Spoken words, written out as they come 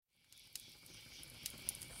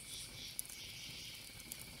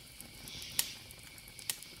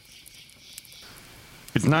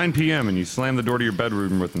It's 9 p.m. and you slam the door to your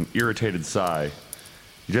bedroom with an irritated sigh.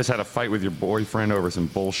 You just had a fight with your boyfriend over some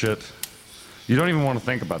bullshit. You don't even want to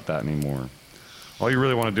think about that anymore. All you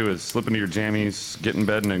really want to do is slip into your jammies, get in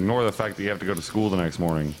bed, and ignore the fact that you have to go to school the next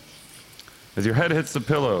morning. As your head hits the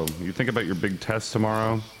pillow, you think about your big test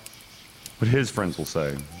tomorrow, what his friends will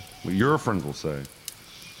say, what your friends will say,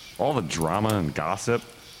 all the drama and gossip.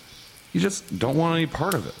 You just don't want any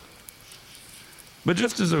part of it. But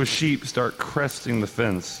just as those sheep start cresting the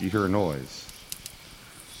fence, you hear a noise.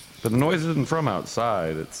 But the noise isn't from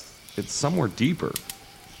outside, it's somewhere deeper.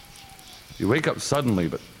 You wake up suddenly,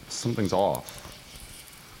 but something's off.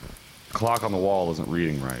 The clock on the wall isn't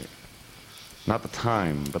reading right. Not the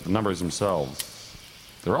time, but the numbers themselves.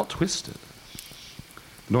 They're all twisted.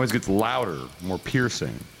 The noise gets louder, more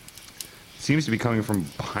piercing. It seems to be coming from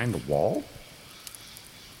behind the wall.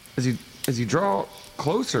 As you draw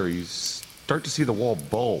closer, you start to see the wall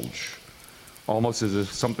bulge, almost as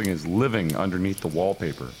if something is living underneath the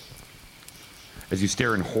wallpaper. As you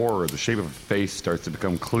stare in horror, the shape of a face starts to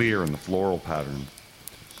become clear in the floral pattern.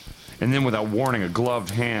 And then, without warning, a gloved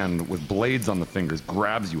hand with blades on the fingers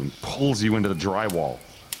grabs you and pulls you into the drywall.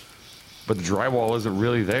 But the drywall isn't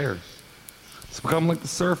really there. It's become like the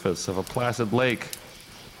surface of a placid lake.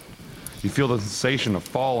 You feel the sensation of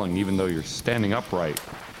falling even though you're standing upright.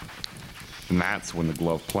 And that's when the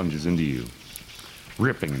glove plunges into you,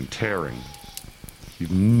 ripping and tearing.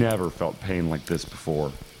 You've never felt pain like this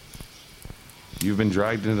before. You've been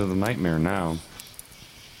dragged into the nightmare now.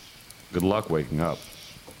 Good luck waking up.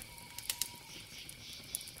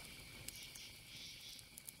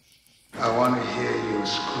 I want to hear you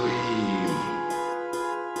scream.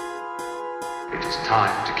 It is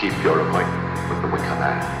time to keep your appointment with the Wicker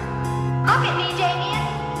Man. Look at me, Damien.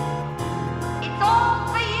 It's all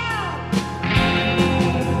for you.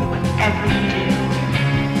 Whatever you do,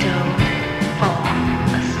 don't fall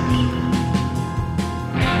asleep.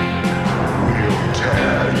 We'll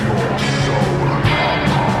tear your soul apart.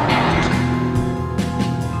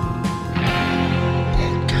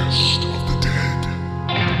 Podcast of the Dead.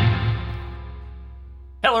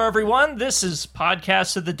 Hello, everyone. This is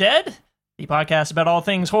Podcast of the Dead, the podcast about all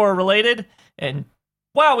things horror related. And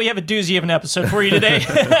wow, we have a doozy of an episode for you today.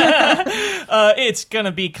 It's going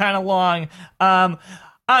to be kind of long.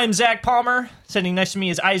 I'm Zach Palmer. Sitting next to me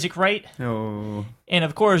is Isaac Wright. Oh. And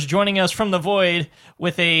of course, joining us from the void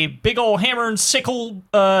with a big old hammer and sickle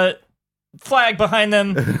flag behind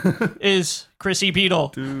them is Chrissy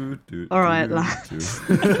Beadle. All right, lads.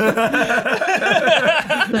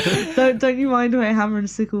 don't you mind my hammer and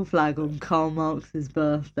sickle flag on Karl Marx's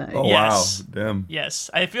birthday? Oh, Yes. wow. Damn. Yes,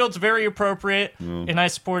 I feel it's very appropriate, and I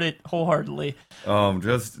support it wholeheartedly.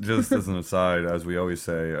 Just as an aside, as we always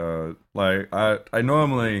say, I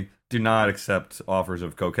normally do not accept offers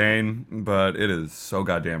of cocaine, but it is so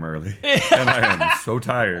goddamn early, and I am so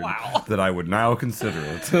tired that I would now consider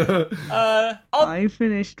it. I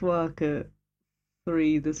finished work at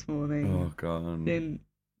 3 this morning. Oh god. Didn't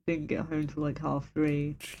get home till like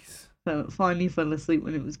 3:30. Jeez. So finally fell asleep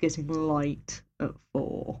when it was getting light at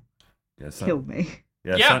 4. Yes. Killed me.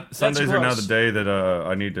 Yeah, that's Sundays are now gross. the day that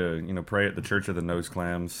I need to, pray at the Church of the Nose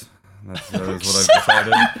Clams. That is what I've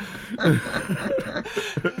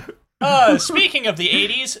decided. Speaking of the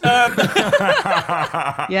 80s,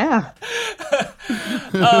 Yeah.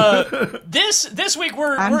 this week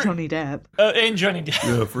we're Johnny Depp. and Johnny Depp.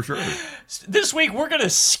 Yeah, for sure. This week we're gonna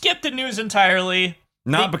skip the news entirely.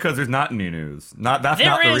 Not because there's not any news. That's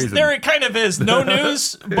not the reason. There kind of is no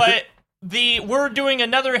news, but we're doing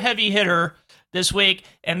another heavy hitter this week,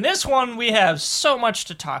 and this one we have so much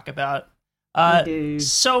to talk about. We do.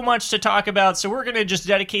 So much to talk about, so we're gonna just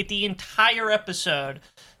dedicate the entire episode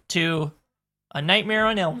to A Nightmare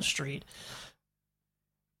on Elm Street.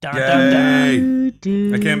 Dun, dun, dun.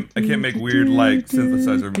 Yay! I can't make weird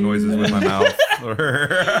synthesizer noises with my mouth.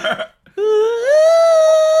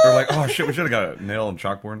 Or like, oh shit, we should have got a nail and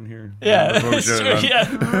chalkboard in here. Yeah. That's what we should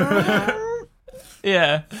have done.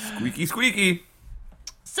 Yeah. Squeaky, squeaky.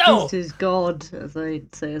 So, This is God, as I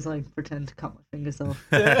say as I pretend to cut my fingers off.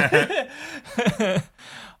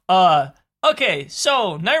 okay,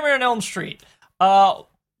 so Nightmare on Elm Street. The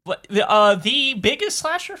biggest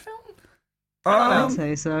slasher film? I'd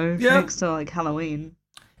say so. yeah. Next to like Halloween.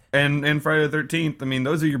 And Friday the 13th. I mean,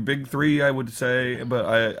 those are your big three, I would say.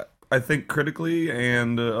 But I think critically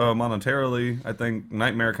and monetarily, I think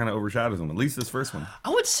Nightmare kind of overshadows them. At least this first one. I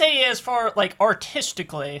would say, as far like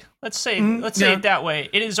artistically, let's say it that way.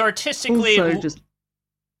 It is artistically. Also, just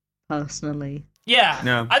personally. yeah.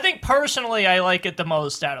 Yeah. I think personally, I like it the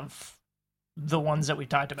most out of the ones that we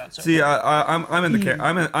talked about. So See, far. I'm in the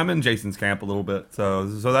I'm in Jason's camp a little bit, so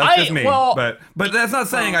that's just me. well- but that's not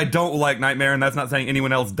saying I don't like Nightmare, and that's not saying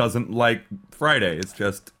anyone else doesn't like Friday. It's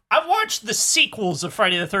just I've watched the sequels of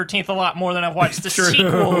Friday the 13th a lot more than I've watched the True.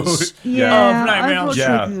 sequels. Yeah, Of Nightmare on I've watched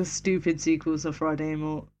Yeah. the stupid sequels of Friday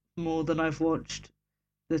more than I've watched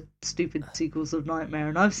the stupid sequels of Nightmare,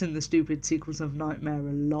 and I've seen the stupid sequels of Nightmare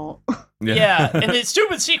a lot. Yeah, and the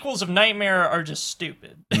stupid sequels of Nightmare are just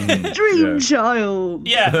stupid. Dream Child.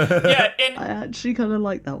 Yeah, and I actually kind of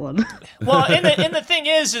like that one. well, and the thing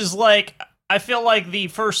is like I feel like the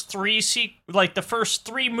first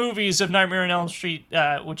three movies of Nightmare on Elm Street,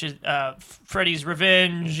 which is Freddy's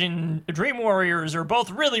Revenge and Dream Warriors, are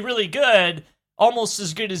both really, really good, almost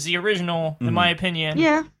as good as the original, in my opinion.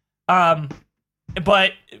 Yeah.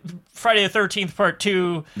 But Friday the 13th Part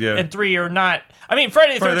 2 Yeah. and 3 are not. I mean,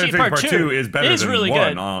 Friday the Friday 13th Part 2 is better than really 1.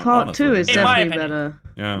 good. Part 2 is In my definitely opinion. better.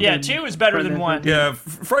 Yeah, 2 is better than 1. Yeah,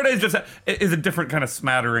 Friday's just is a different kind of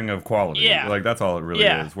smattering of quality. Yeah. Like that's all it really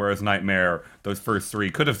Yeah. is. Whereas Nightmare, those first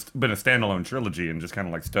 3 could have been a standalone trilogy and just kind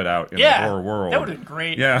of like stood out in Yeah, the horror world. that would have been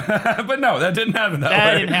great. Yeah, but no, that didn't happen.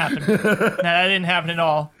 That way. didn't happen. No, that didn't happen at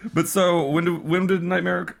all. But so when did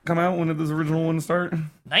Nightmare come out? When did this original one start?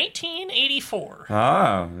 1984.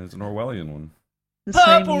 Ah, it's an Orwellian one. The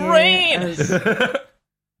Purple same year Rain! as-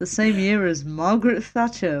 the same year as Margaret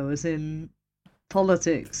Thatcher was in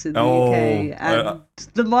politics in the Oh, UK, and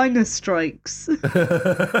the miners' strikes,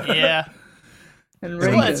 Yeah. and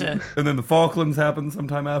Well, that's Reagan. it. And then the Falklands happened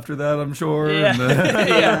sometime after that, I'm sure. Yeah. And then-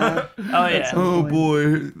 Yeah. Oh, yeah. That's oh point.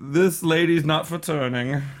 boy, this lady's not for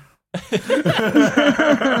turning.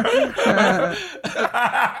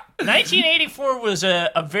 1984 was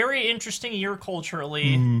a very interesting year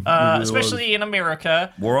culturally, especially in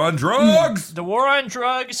America. War on drugs. The war on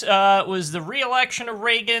drugs was the re-election of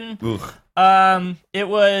Reagan. Ugh. It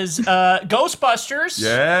was Ghostbusters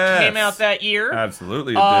Yes. came out that year.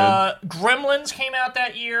 Absolutely, it did. Gremlins came out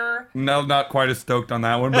that year. No, not quite as stoked on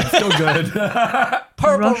that one, but still good.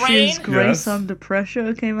 Purple Rush's Rain. Grace Yes. Under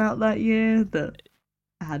Pressure came out that year. That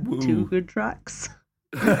had Ooh. 2 good tracks.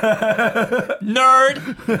 Nerd.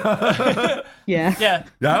 Yeah. Yeah.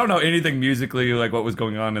 Yeah, I don't know anything musically, like what was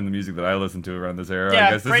going on in the music that I listened to around this era. I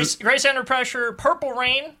Yeah, guess this Grace Under Pressure, Purple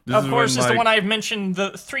Rain, This of is course, when, is the like- one I've mentioned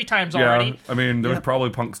 3 times yeah, already. I mean, there was probably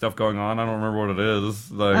punk stuff going on. I don't remember what it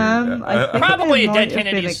is. Like, I think Probably there a Dead might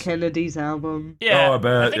have been a Kennedys. Kennedy's album. Yeah, Oh, I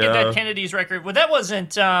bet, think yeah. of that Kennedy's record. Well, that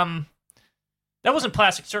wasn't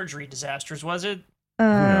plastic surgery disasters, was it?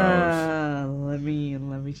 Let me.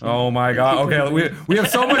 think. Oh my god. Okay, we have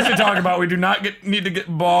so much to talk about. We do not need to get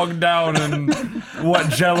bogged down in what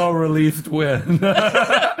Jello released when.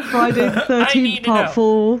 Friday the I need 13th to know. Part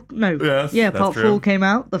 4. No. Yes, yeah, that's Part true. 4 came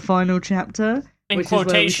out, the final chapter. In which is where we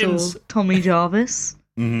quotations. saw Tommy Jarvis.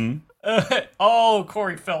 Oh,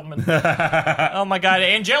 Corey Feldman. Oh my God,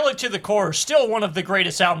 Angelic to the Core, still one of the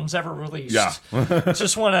greatest albums ever released. Yeah.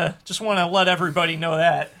 just wanna let everybody know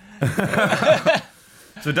that.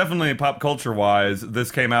 So definitely pop culture wise,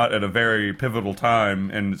 this came out at a very pivotal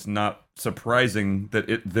time, and it's not surprising that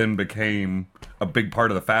it then became a big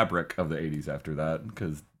part of the fabric of the 80s after that,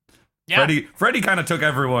 because Yeah. Freddie kind of took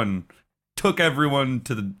everyone to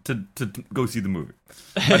go see the movie.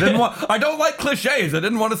 I don't like cliches. I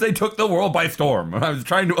didn't want to say took the world by storm. I was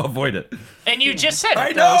trying to avoid it. And you just said it,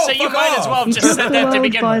 I though, know, so you fuck might as off. well have just Took said the that to world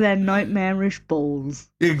begin by with. their nightmarish balls.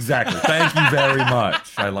 Exactly. Thank you very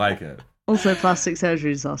much. I like it. Also, Plastic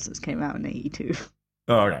Surgery Disasters came out in 82.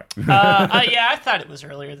 Oh, okay. Yeah, I thought it was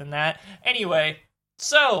earlier than that. Anyway,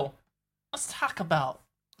 so let's talk about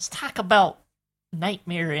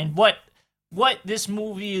Nightmare and what this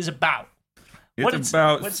movie is about. It's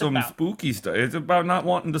about what's some about? spooky stuff. It's about not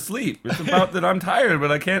wanting to sleep. It's about that I'm tired, but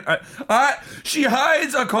I can't. She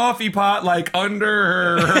hides a coffee pot like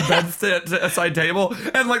under her bedside table,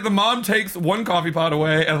 and like the mom takes one coffee pot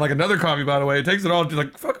away and like another coffie pot away. Takes it all. She's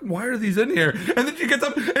like, "Fucking, why are these in here?" And then she gets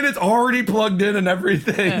up and it's already plugged in and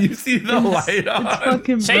everything. Yeah. You see the light It's on.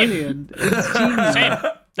 fucking Same. brilliant. It's genius.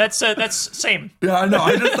 Same. That's same. Yeah, I know.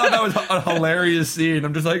 I just thought that was a hilarious scene.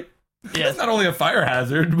 I'm just like, Yeah. it's not only a fire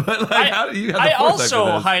hazard, but like, how do you have the I foresight also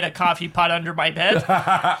for this? hide a coffee pot under my bed.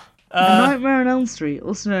 Nightmare on Elm Street,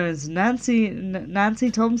 also known as Nancy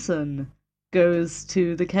Thompson, goes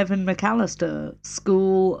to the Kevin McAllister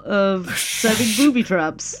School of Setting Booby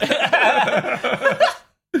Traps.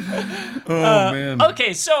 Oh man.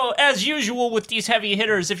 Okay, so as usual with these heavy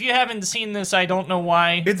hitters, if you haven't seen this, I don't know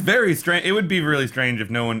why. It's very strange. It would be really strange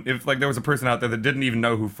if like there was a person out there that didn't even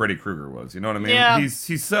know who Freddy Krueger was. You know what I mean? Yeah.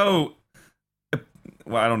 He's so,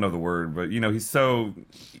 well, I don't know the word, but he's so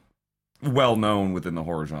well known within the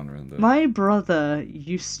horror genre. That, My brother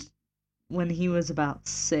when he was about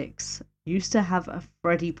 6, used to have a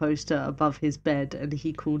Freddy poster above his bed, and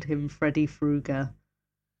he called him Freddy Fruger.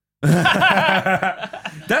 That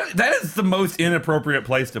is the most inappropriate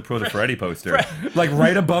place to put a Freddy poster. Like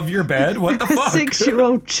right above your bed? What the A fuck?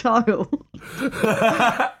 6-year-old child.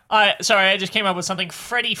 Sorry, I just came up with something.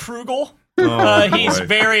 Freddy Frugal. Oh, He's boy.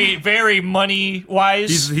 very, very money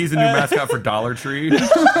wise. He's a new mascot for Dollar Tree.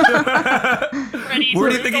 Freddy Where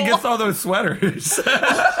do you think he Frugal. gets all those sweaters?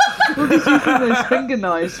 What did you put those finger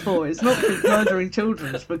knives for? It's not for murdering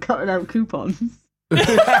children, it's for cutting out coupons.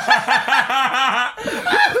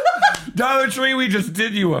 Dollar Tree, we just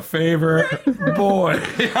did you a favor. Boy.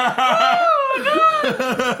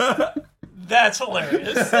 That's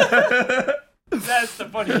hilarious. That's the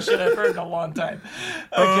funniest shit I've heard in a long time.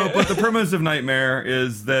 But the premise of Nightmare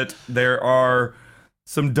is that there are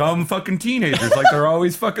some dumb fucking teenagers, like there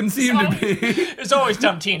always fucking seem to be. There's always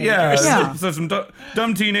dumb teenagers. Yeah, Yeah. so some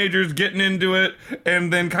dumb teenagers getting into it,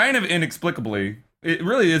 and then kind of inexplicably, it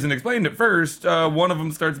really isn't explained at first, one of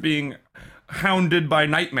them starts being hounded by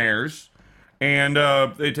nightmares. And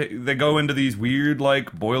they go into these weird,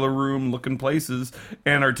 like, boiler room looking places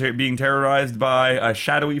and are being terrorized by a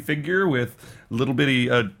shadowy figure with little bitty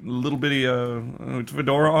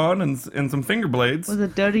fedora on and some finger blades. With a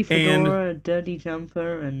dirty And- fedora, a dirty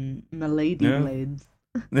jumper, and milady Yeah. blades.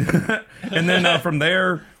 And then from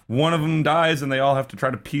there, one of them dies, and they all have to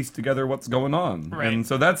try to piece together what's going on. Right. And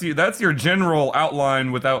so that's your general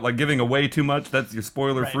outline without like giving away too much. That's your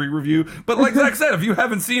spoiler-free review. But like Zach said, if you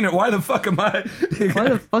haven't seen it, why the fuck am I? Why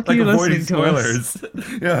the fuck are like you avoiding listening to us?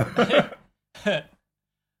 spoilers? Yeah.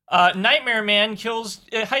 Nightmare Man kills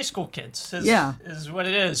high school kids. Is what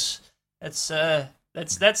it is. That's the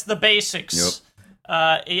basics.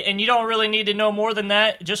 And you don't really need to know more than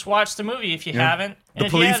that. Just watch the movie if you haven't. And The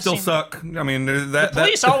if you police have still seen- suck. I mean, the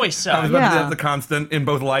police always suck. I was about to say Yeah. that's the constant in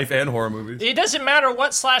both life and horror movies. It doesn't matter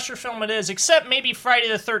what slasher film it is, except maybe Friday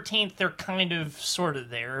the 13th. They're kind of sort of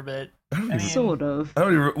there, but I mean, Sort of. I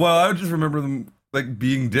don't even. Well, I just remember them like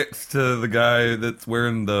being dicks to the guy that's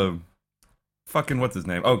wearing the fucking what's his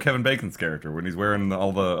name? Oh, Kevin Bacon's character when he's wearing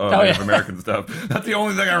all the Native yeah. American stuff. That's the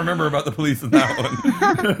only thing I remember about the police in that one.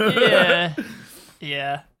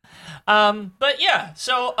 yeah. But yeah,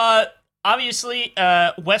 so obviously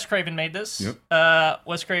Wes Craven made this. Yep.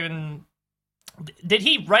 Wes Craven, did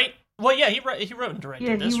he write? Well, yeah, he wrote and directed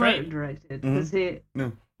Yeah, this, he right? wrote and directed. Mhm. Because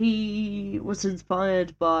No. he was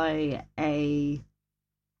inspired by a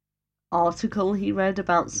article he read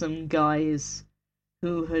about some guys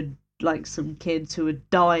who had, like, some kids who had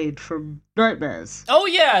died from nightmares. Oh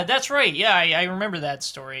yeah, that's right. Yeah, I remember that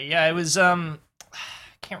story. Yeah, it was I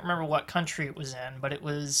can't remember what country it was in, but it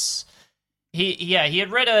was he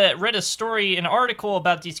had read a story, an article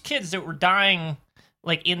about these kids that were dying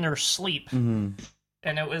like in their sleep. Mm-hmm.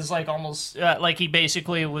 And it was like almost like he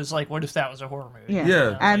basically was like, what if that was a horror movie? Yeah.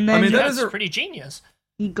 Yeah. And Like, then I mean, that that's is a- pretty genius.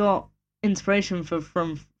 he got inspiration for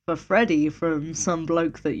Freddy from some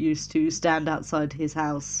bloke that used to stand outside his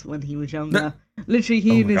house when he was younger. Literally,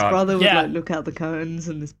 he Oh and my his God. brother would Yeah. like look out the curtains,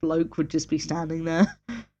 and this bloke would just be standing there.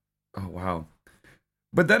 Oh wow.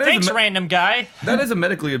 But that is Thanks, random guy. that is a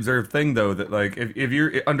medically observed thing, though. That like if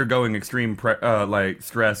you're undergoing extreme like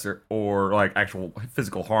stress or like actual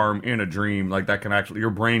physical harm in a dream, like that can actually your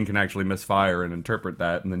brain can actually misfire and interpret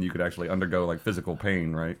that, and then you could actually undergo like physical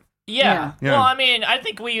pain, right? Yeah. Yeah. Well, I mean, I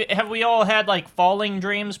think we all had like falling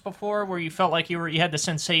dreams before, where you felt like you had the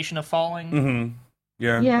sensation of falling. Mm-hmm.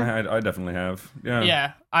 Yeah. Yeah. I definitely have.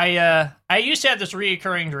 Yeah. Yeah, I used to have this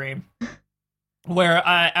reoccurring dream where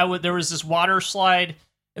there was this water slide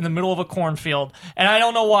in the middle of a cornfield, and I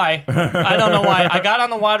don't know why. I got on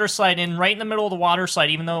the water slide, and right in the middle of the water slide,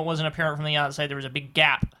 even though it wasn't apparent from the outside, there was a big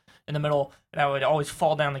gap in the middle, and I would always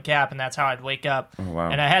fall down the gap, and that's how I'd wake up. Oh, wow.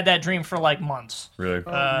 And I had that dream for like months. Really?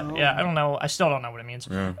 Yeah, I don't know. I still don't know what it means.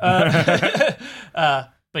 Yeah.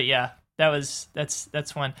 But yeah,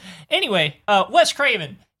 that's one. Anyway, Wes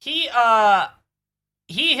Craven. He had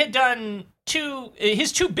done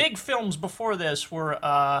his two big films before this were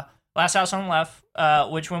Last House on the Left,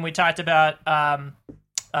 which when we talked about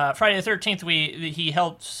Friday the 13th, he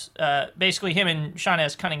helped basically him and Sean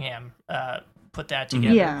S. Cunningham put that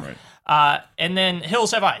together. Yeah. Right. And then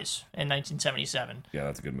Hills Have Eyes in 1977. Yeah,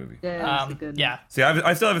 that's a good movie. Yeah, it's a good. Yeah. See,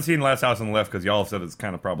 I still haven't seen Last House on the Left because y'all said it's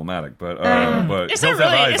kind of problematic, but It's not Hills Have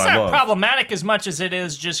really. Eyes It's I not love. problematic as much as it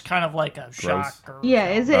is just kind of like a shock. Or, Yeah,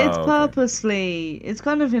 it's okay. purposely. It's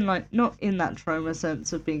kind of in like not in that trauma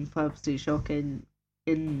sense of being purposely shocking,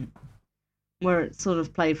 in where it's sort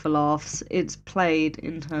of played for laughs. It's played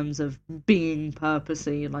in terms of being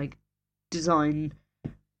purposely like designed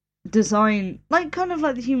design, like kind of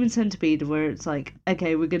like the Human Centipede, where it's like,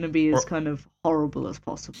 okay, we're gonna be as kind of horrible as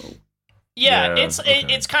possible. Yeah, Yeah, it's okay.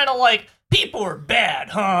 it's kind of like people are bad,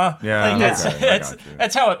 huh? Yeah, like, okay, I that's got you.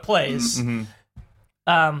 that's how it plays.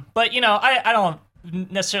 But you know, I don't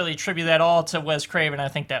necessarily attribute that all to Wes Craven. I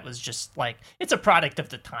think that was just like it's a product of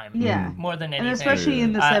the time, Yeah. more than And anything. especially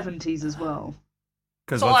in the Uh, 70s as well.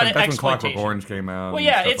 Because It's a lot of that's when Clockwork exploitation. Orange came out. Well, and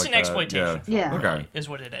yeah, stuff it's like an that. exploitation. Yeah. film, Okay. really, is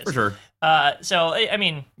what it is. For sure. So I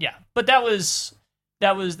mean, yeah, but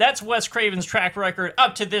that's Wes Craven's track record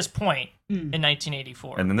up to this point in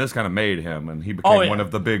 1984. And then this kind of made him, and he became Oh, yeah. one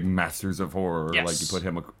of the big masters of horror. Yes. Like, you put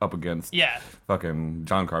him up against yeah, fucking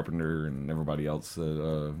John Carpenter and everybody else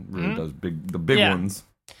that really does the big Yeah. ones.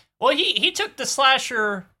 well, he took the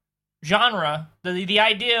slasher genre, the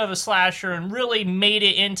idea of a slasher, and really made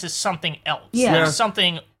it into something else, Yeah. like Yeah.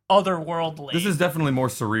 something otherworldly. This is definitely more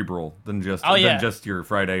cerebral than just Oh, yeah. than just your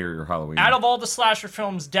Friday or your Halloween. out of all the slasher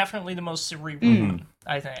films, definitely the most cerebral one,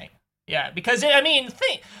 I think. Yeah, because I mean,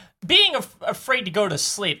 being afraid to go to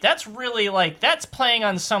sleep, that's really like that's playing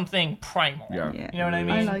on something primal. Yeah. Yeah. You know what I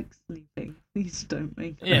mean? I like sleeping. Please don't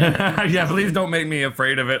make it. Yeah, Yeah, please don't make me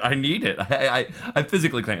afraid of it. I need it. I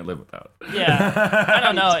physically can't live without it. yeah. I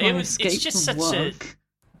don't know. It's my It's escape just from such work.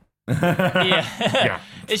 yeah. Yeah,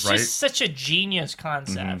 It's right? just such a genius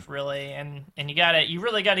concept, really, and you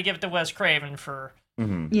really got to give it to Wes Craven for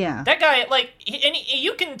Yeah. that guy. Like,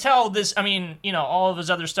 you can tell this. I mean, you know, all of his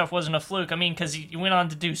other stuff wasn't a fluke. I mean, because he went on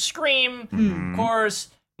to do Scream, of course.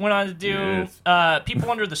 Went on to do Yes. People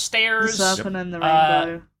Under the The Stairs, Serpent and the Uh,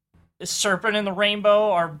 Rainbow. Serpent and the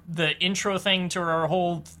Rainbow, are the intro thing to our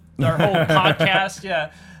whole podcast. Yeah,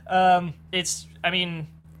 it's. I mean,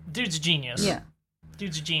 dude's a genius. Yeah.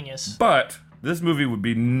 Dude's a genius. But this movie would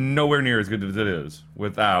be nowhere near as good as it is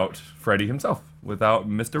without Freddy himself, without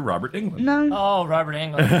Mr. Robert Englund. No, Oh, Robert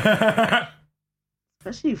Englund.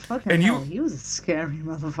 especially fucking And you- hell. He was a scary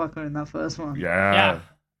motherfucker in that first one. Yeah.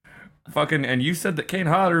 Fucking, and you said that Kane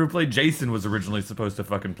Hodder, who played Jason, was originally supposed to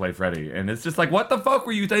fucking play Freddy, and it's just like, what the fuck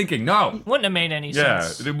were you thinking? No. Wouldn't have made any Yeah,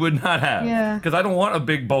 sense. it would not have. Yeah. Because I don't want a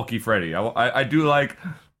big, bulky Freddy. I do like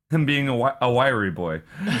him being a wiry boy.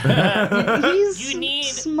 He's You need-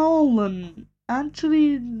 small and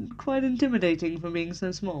actually quite intimidating for being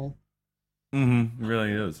so small. Mm-hmm. It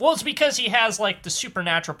really is. Well, it's because he has like the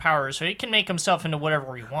supernatural powers, so he can make himself into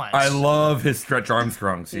whatever he wants. I love his Stretch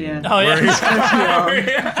Armstrong scene. Yeah. Oh where yeah.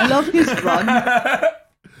 he's- I love his run.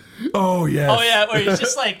 Oh, yes. Oh yeah, where he's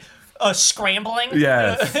just like scrambling.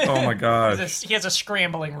 Yes. Oh, my God. He has a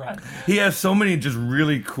scrambling run. He has so many just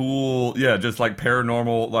really cool, just like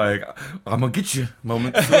paranormal, like, I'm gonna get you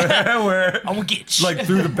moments where, I'm gonna get you. like,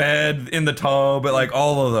 through the bed, in the tub, like,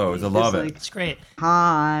 all of those. I love Just it. like, It's great.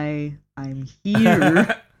 hi, I'm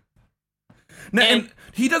here. Now, and- and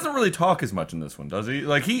he doesn't really talk as much in this one, does he?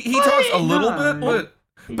 Like, he talks a little No. bit,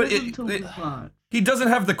 He but doesn't talk as much. he doesn't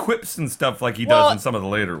have the quips and stuff like he Well- does in some of the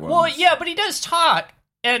later ones. Well, yeah, but he does talk,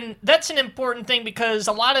 and that's an important thing because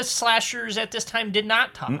a lot of slashers at this time did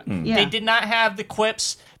not talk. Yeah. They did not have the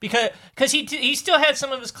quips because he still had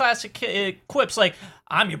some of his classic quips like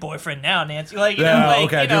 "I'm your boyfriend now, Nancy." Like you Yeah, know, like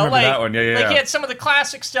okay, I you do know, remember like that one. Yeah, like yeah. he had some of the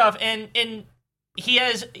classic stuff, and he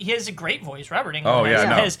has a great voice. Robert Englund Oh,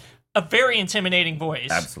 yeah, has a very intimidating voice.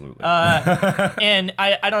 Absolutely. And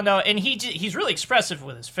I don't know, and he's really expressive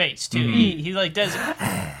with his face too. Mm-hmm. He like does.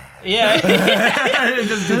 Yeah,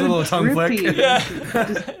 Just do a little tongue flick. Trippy.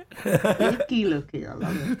 Just icky looking. I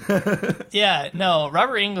love it. yeah. No,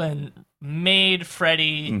 Robert Englund made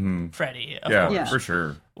Freddy Freddy. Of Yeah, course, Yeah. for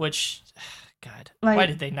sure. Which, God, Like, why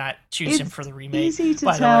did they not choose him It's for the remake? easy to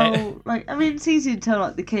by the tell. way? Like, I mean, it's easy to tell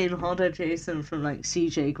like the Kane Hodder Jason from like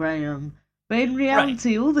C.J. Graham, but in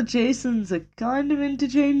reality, all the Jasons are kind of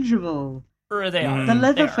interchangeable. Or they are. The They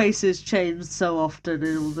leather are. faces change so often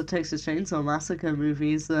in all the Texas Chainsaw Massacre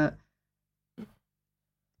movies that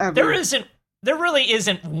There really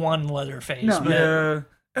isn't one Leatherface. No. but Yeah.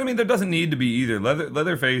 I mean, there doesn't need to be either.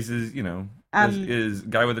 Leatherface is, And- is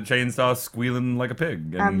guy with a chainsaw squealing like a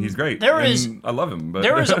pig, and he's great. There and is- I love him, but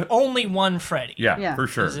there is only one Freddy. yeah, Yeah. for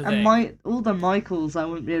sure. Is it- And all the Michaels, I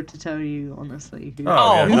wouldn't be able to tell you honestly. Who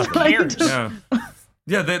Oh, yeah, who definitely.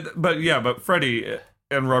 cares? Yeah, but Freddie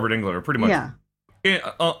and Robert Englund are pretty much Yeah.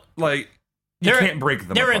 like you They're- can't break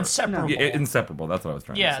them. They're apart. inseparable. Yeah, inseparable. That's what I was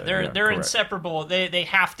trying to Yeah, say. they're correct. inseparable. They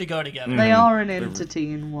have to go together. They are an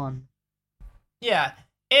entity in one. Yeah,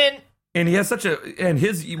 and And he has and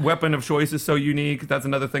his weapon of choice is so unique. That's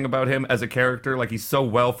another thing about him as a character. Like, he's so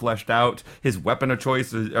well fleshed out. His weapon of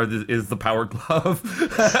choice is the power glove.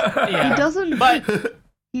 yeah, He doesn't. But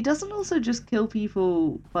He doesn't also just kill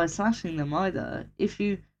people by slashing them either. If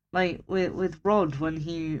you like with Rod when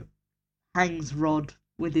he hangs Rod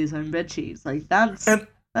with his own bed sheets. Like that's And-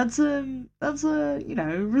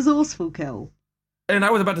 a resourceful kill. And I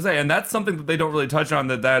was about to say, and that's something that they don't really touch on.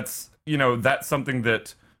 That's something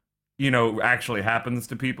that actually happens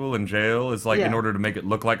to people in jail. Is like in Yeah. order to make it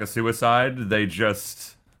look like a suicide, they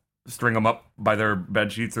just string them up by their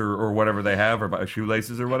bed sheets or whatever they have, or by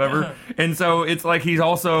shoelaces or whatever. And so it's like he's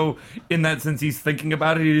also, in that sense, he's thinking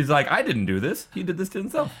about it. He's like, I didn't do this. He did this to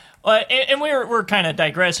himself. And we're kind of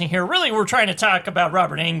digressing here. Really, we're trying to talk about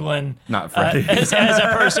Robert Englund, Not Freddy. as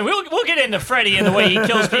a person. We'll get into Freddy and the way he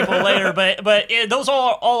kills people later, but those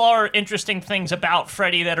all are interesting things about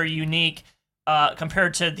Freddy that are unique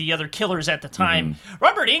compared to the other killers at the time.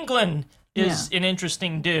 Robert Englund is an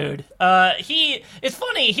interesting dude. It's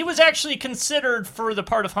funny. He was actually considered for the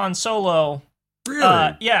part of Han Solo.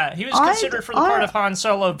 Really? Yeah, he was considered for the part of Han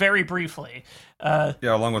Solo very briefly. Yeah,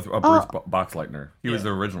 along with Bruce Boxleitner. He was the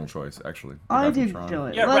original choice, actually. The guy I from did Tron. enjoy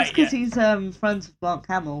it. Yeah, well, that's right, because he's friends with Mark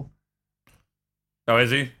Hamill. Oh,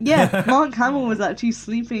 is he? Yeah, Mark Hamill was actually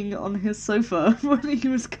sleeping on his sofa when he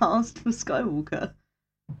was cast for Skywalker.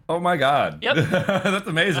 Oh my God. Yep. That's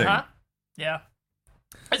amazing. Yeah,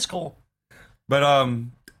 it's cool. But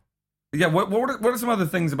yeah. What are some other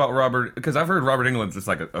things about Robert? Because I've heard Robert Englund's just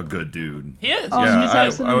like a good dude. He is. Oh, Yeah, he's I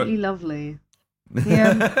absolutely lovely.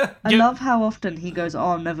 Yeah, I love how often he goes, "Oh,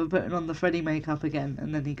 I'm never putting on the Freddy makeup again,"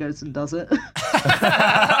 and then he goes and does it. He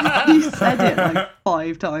said it like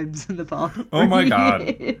 5 times in the past. Oh my God.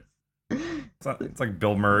 years. It's like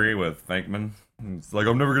Bill Murray with Venkman. It's like,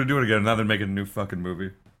 I'm never gonna do it again. Now they're making a new fucking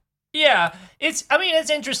movie. Yeah, it's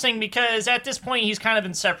interesting because at this point he's kind of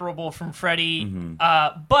inseparable from Freddy.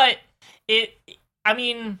 But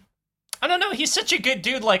I don't know. He's such a good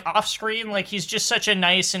dude, like off screen. Like he's just such a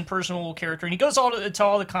nice and personable character, and he goes to all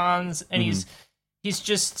the cons, and he's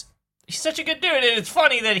such a good dude. And it's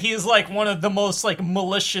funny that he's like one of the most like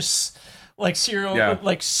malicious, like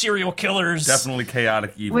serial killers. Definitely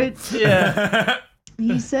chaotic evil. Which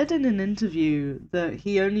he said in an interview that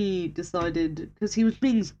he only decided because he was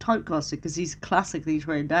being typecasted because he's a classically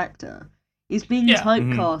trained actor. He's being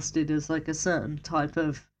typecasted as like a certain type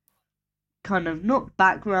of kind of not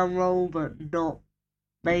background role but not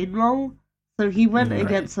main role. So he went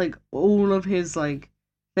against like all of his like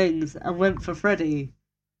things and went for Freddy.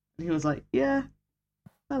 And he was like, yeah,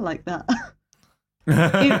 I like that.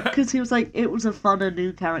 Because he was like, it was a fun and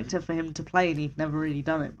new character for him to play and he'd never really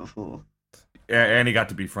done it before. And he got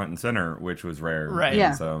to be front and center, which was rare. Right.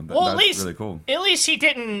 Yeah. So that's really cool. At least he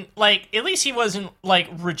didn't at least he wasn't like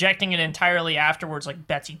rejecting it entirely afterwards, like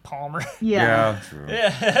Betsy Palmer. Yeah. True.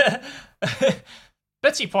 Yeah.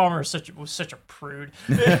 Betsy Palmer was such a prude.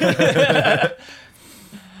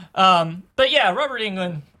 But yeah, Robert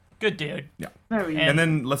Englund, good dude. Yeah. Very And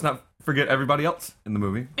then let's not forget everybody else in the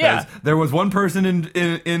movie. 'Cause Yeah. There was one person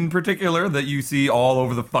in particular that you see all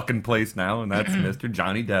over the fucking place now, and that's Mr.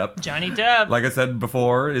 Johnny Depp. Johnny Depp. Like I said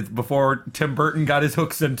before, it's before Tim Burton got his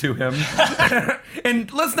hooks into him.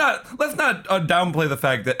 And let's not downplay the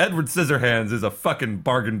fact that Edward Scissorhands is a fucking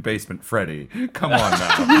bargain basement Freddy. Come on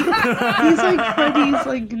now. he's like Freddy's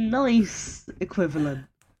like nice equivalent.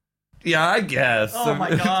 Yeah, I guess. Oh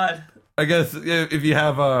my god. I guess if you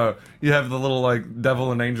have the little like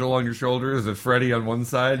devil and angel on your shoulders, and Freddy on one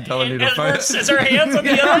side telling you to Edward fight, Scissorhands on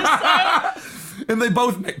the other side. and they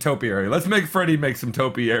both make topiary. Let's make Freddy make some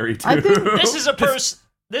topiary too. I think This is a person.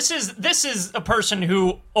 This is a person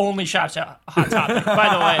who only shops at Hot Topic. By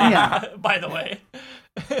the way. Yeah. By the way.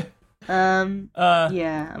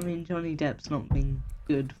 Yeah, I mean Johnny Depp's not been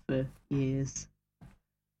good for years.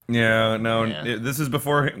 Yeah, no. Yeah. This is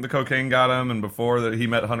before the cocaine got him, and before that he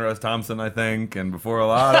met Hunter S. Thompson, I think, and before a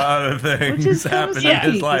lot of other things Which is kind of happened in sucky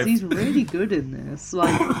his because life. he's really good in this.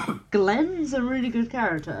 Like Glenn's a really good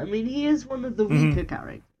character. I mean, he is one of the weaker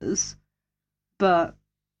characters, but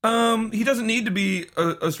He doesn't need to be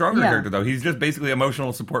a stronger Yeah. character though. He's just basically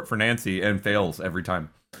emotional support for Nancy and fails every time.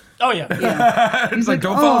 Oh yeah. yeah, It's he's like, like,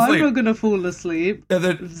 don't "Oh, fall I'm asleep. not gonna fall asleep." And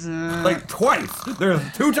then, like twice, there's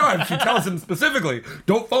 2 times she tells him specifically,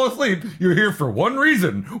 "Don't fall asleep. You're here for one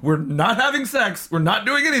reason. We're not having sex. We're not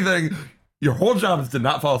doing anything. Your whole job is to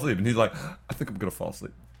not fall asleep." And he's like, "I think I'm gonna fall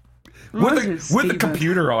asleep." What With is the Steven?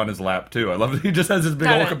 computer on his lap too. I love it. He just has this big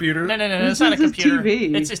old computer. No, This it's not a is his computer.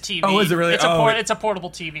 TV. It's his TV. Oh, is it really? It's a Oh, it's a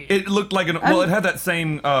portable TV. It looked like it had that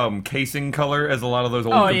same casing color as a lot of those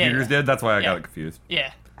old Oh, yeah, computers yeah. did. That's why I Yeah. got it confused.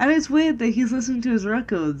 Yeah. And it's weird that he's listening to his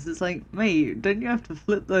records. It's like, mate, don't you have to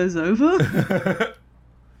flip those over?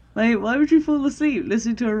 Like, why would you fall asleep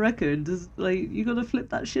listening to a record? You gotta flip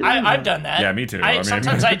that shit over. I've done that. Yeah, me too. I mean-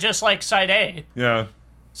 Sometimes I just like side A. Yeah,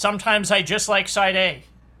 Sometimes I just like side A.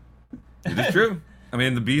 it is true. I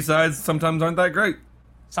mean, the B-sides sometimes aren't that great.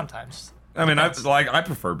 Sometimes. I mean, I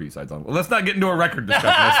prefer B-sides on. Well, let's not get into a record discussion.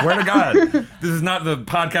 I swear to God, this is not the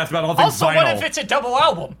podcast about all things Also, vinyl. what if it's a double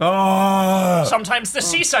album? Oh. Sometimes the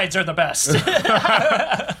C-sides are the best.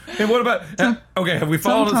 And what about? Okay, have we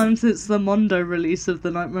followed? Sometimes it's the Mondo release of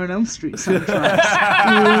the Nightmare on Elm Street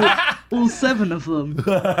soundtracks. all 7 of them.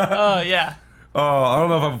 Oh, yeah. Oh, I don't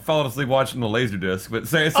know if I've fallen asleep watching the Laserdisc, but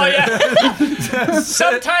say. Oh, yeah.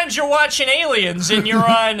 Sometimes you're watching Aliens and you're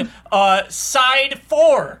on side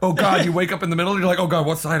 4. Oh God, you wake up in the middle and you're like, oh God,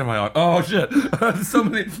 what side am I on? Oh shit, so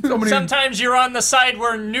many. Sometimes you're on the side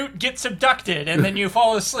where Newt gets abducted and then you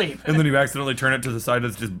fall asleep. And then you accidentally turn it to the side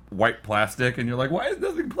that's just white plastic, and you're like, why is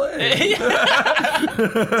nothing playing?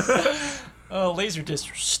 Oh,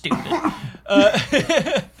 Laserdiscs are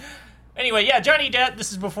stupid. Anyway, yeah, Johnny Depp,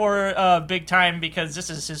 this is before big time because this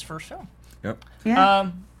is his first film. Yep.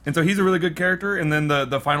 Yeah. And so he's a really good character, and then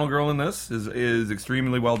the final girl in this is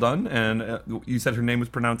extremely well done, and you said her name was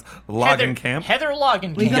pronounced Langenkamp. Heather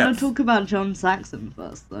Langenkamp. We gotta Yes. talk about John Saxon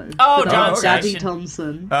first, though. Oh, Good John old Daddy Saxon.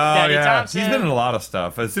 Thompson. Oh Daddy yeah, Thompson. he's been in a lot of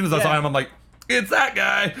stuff. As soon as I saw Yeah. him, I'm like, it's that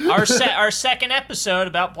guy. Our second episode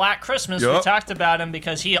about Black Christmas, we Yup. talked about him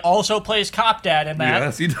because he also plays Cop Dad in that.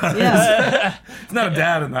 Yes, he does. Yeah. He's not a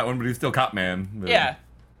dad in that one, but he's still Cop Man. But- Yeah.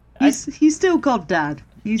 He's still got Dad.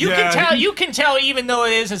 He's You can tell even though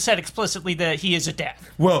it isn't said explicitly that he is a dad.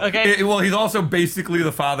 Well, okay. well, he's also basically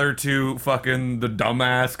the father to fucking the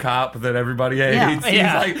dumbass cop that everybody hates.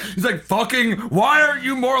 Yeah. He's like, fucking, why aren't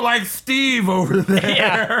you more like Steve over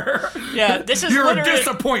there? Yeah, this is You're a literally-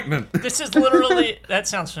 disappointment. This is literally that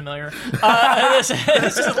sounds familiar. This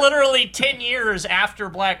is literally 10 years after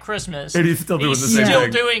Black Christmas, And he's still doing the same still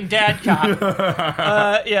thing. doing Dad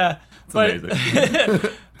Cop. Yeah, It's but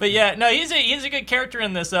amazing. but yeah, no, he's a good character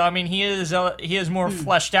in this though. I mean, he is more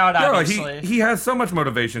fleshed out. No, Obviously, he has so much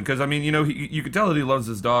motivation because I mean, you know, you could tell that he loves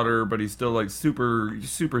his daughter, but he's still like super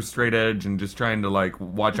straight edge and just trying to like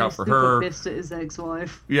watch out for her. Fist at his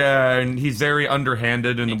ex-wife. Yeah, and he's very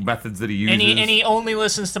underhanded in the methods that he uses. and he only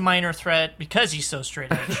listens to Minor Threat because he's so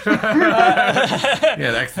straight edge.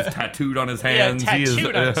 Yeah, the X is tattooed on his hands. He is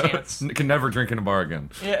tattooed on his hands. can never drink in a bar again.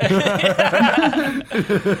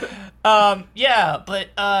 Yeah, but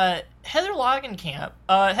Heather Langenkamp.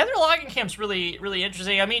 Heather Langenkamp's really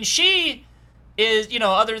interesting. I mean, she is, you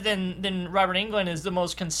know, other than Robert Englund, is the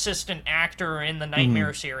most consistent actor in the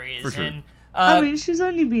Nightmare series. For sure. And I mean, she's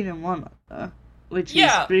only been in one other, which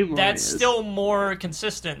yeah, is Dream that's Warriors. still more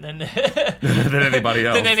consistent than Than anybody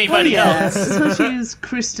else. than anybody Yeah, else. especially as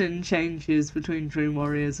Kristen changes between Dream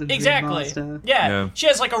Warriors and Exactly. Dream Master. Yeah, she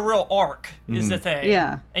has like a real arc, is the thing.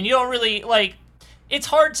 Yeah. And you don't really like. It's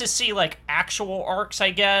hard to see like actual arcs,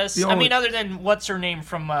 I guess. The I only- mean, other than what's her name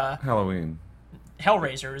from Halloween.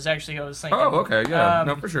 Hellraiser is actually what I was thinking. Oh, okay, yeah,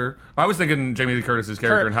 no, for sure. I was thinking Jamie Lee Curtis's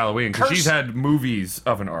character in Halloween because she's had movies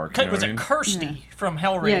of an arc. You know Was what I it mean? Kirsty from Yeah,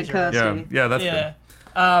 Hellraiser? Kirsty. Yeah, that's Yeah.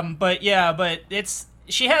 good. But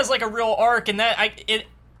she has like a real arc, and it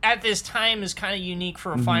at this time is kind of unique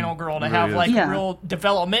for a final girl to It have really like is. Yeah. real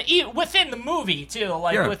development within the movie too,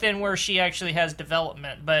 like Yeah. within where she actually has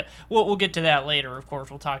development. But we'll get to that later. Of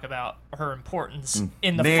course, we'll talk about her importance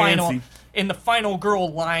in the Nancy. final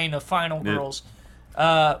girl line of final Yeah. girls.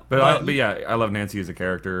 But yeah, I love Nancy as a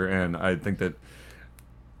character, and I think that,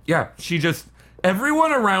 yeah, she just,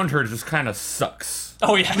 everyone around her just kind of sucks.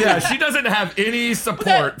 Oh yeah, Yeah, she doesn't have any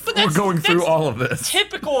support but for that's- going through that's all of this.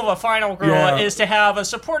 typical of a final girl Yeah. is to have a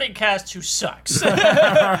supporting cast who sucks. You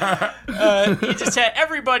just have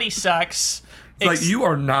everybody sucks. It's like, you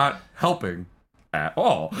are not helping at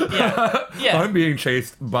all. Yeah. I'm being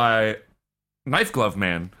chased by Knife Glove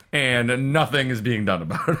Man, and nothing is being done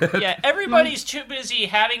about it. Yeah, everybody's too busy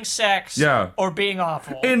having sex Yeah. or being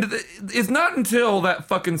awful. And it's not until that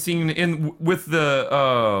fucking scene with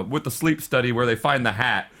the sleep study where they find the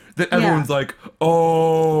hat that everyone's like,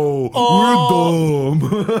 "Oh, we're dumb."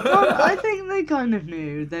 Well, I think they kind of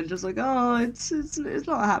knew. They're just like, oh, it's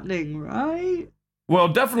not happening, right? Well,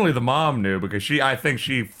 definitely the mom knew because I think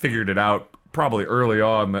she figured it out probably early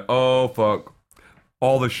on that, oh fuck,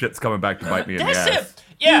 all this shit's coming back to bite me in the That's ass. it.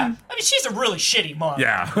 Yeah, I mean, she's a really shitty mom.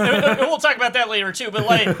 Yeah. And we'll talk about that later too. But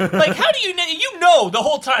like, how do you know the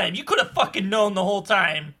whole time? You could have fucking known the whole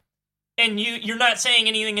time, and you're not saying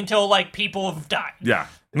anything until like people have died. Yeah.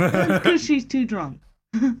 Because she's too drunk.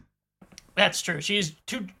 That's true. She's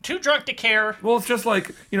too drunk to care. Well, it's just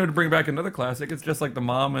like, to bring back another classic, it's just like the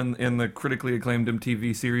mom in the critically acclaimed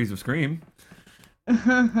MTV series of Scream.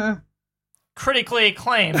 Critically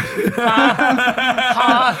acclaimed.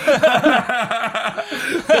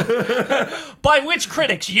 By which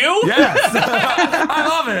critics? You? Yes! I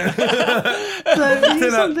love it!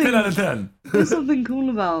 So 10 out of 10. there's something cool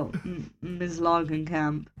about Ms.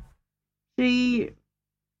 Langenkamp.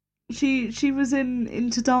 She was in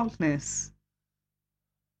Into Darkness,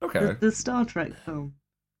 Okay. the Star Trek film.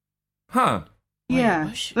 Huh. Yeah,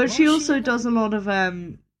 was she- but what she was also in does a lot of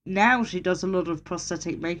now she does a lot of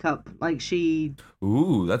prosthetic makeup. Like she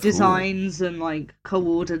Ooh, that's designs and like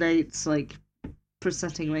coordinates like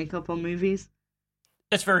prosthetic makeup on movies,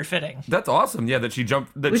 That's very fitting. cool. That's awesome. Yeah, that she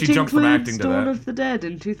jumped which from includes acting to Dawn that. of the Dead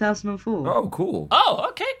in 2004. Oh, cool. Oh,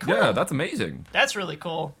 okay, cool. Yeah, that's amazing. That's really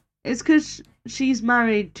cool. It's because she's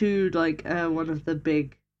married to like one of the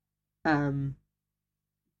big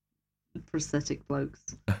prosthetic blokes.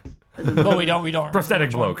 But we don't. remember Prosthetic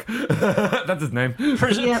which one. bloke. That's his name.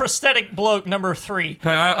 Yeah. Prosthetic bloke number 3.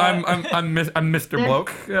 Hi, I'm Mr. Yeah.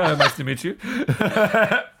 Bloke. Nice to meet you.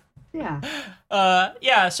 Yeah.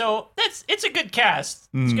 Yeah, so it's a good cast.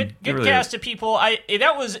 It's good it really cast is. of people.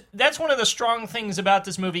 That's one of the strong things about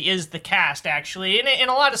this movie is the cast actually. In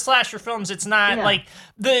a lot of slasher films, it's not Yeah. like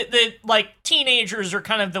the like teenagers are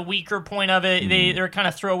kind of the weaker point of it. They're kind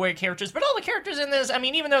of throwaway characters, but all the characters in this, I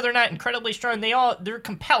mean, even though they're not incredibly strong, they're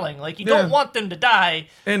compelling. Like you Yeah. don't want them to die.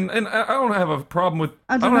 And I don't have a problem with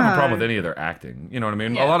I I don't don't have a know. problem with any of their acting. You know what I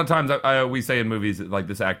mean? Yeah. A lot of times we say in movies that, like,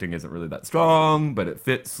 this acting isn't really that strong, but it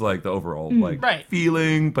fits like the overall like Right.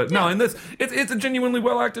 feeling. But no, in this it's a genuinely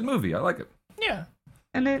well acted movie. I like it. Yeah.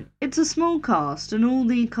 And it's a small cast, and all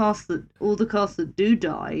the cast that do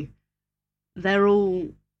die, they're all,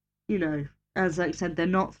 you know, as Zach said, they're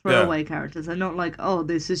not throwaway characters. They're not like, oh,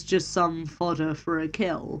 this is just some fodder for a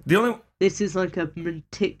kill. The only This is like a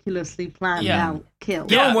meticulously planned Yeah. out kill.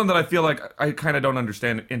 The Yeah. only one that I feel like I kind of don't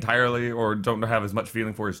understand entirely or don't have as much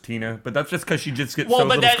feeling for is Tina, but that's just because she just gets so Well,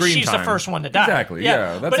 but little screen she's time. the first one to die. Exactly,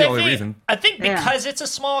 yeah, that's But the I only think- reason. I think Yeah. because it's a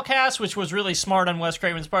small cast, which was really smart on Wes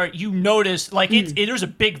Craven's part, you notice like there's a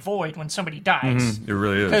big void when somebody dies. It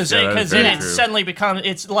really is. Because Yeah, that is then very it true. suddenly becomes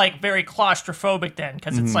it's like very claustrophobic then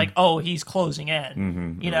because it's like oh he's closing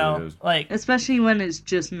in you it know really is. like Especially when it's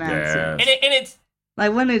just Nancy. Yes. and it's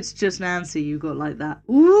Like when it's just Nancy, you got like that.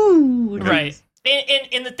 Ooh, right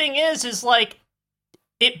and the thing is like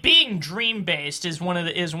it being dream based is one of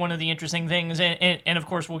the interesting things and of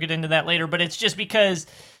course we'll get into that later but it's just because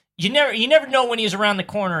you never know when he's around the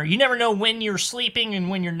corner. You never know when you're sleeping and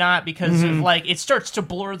when you're not because of like it starts to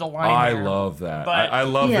blur the line. I there. love that. But- I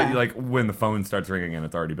love Yeah. that, like, when the phone starts ringing and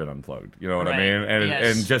it's already been unplugged. You know what I Right. mean? And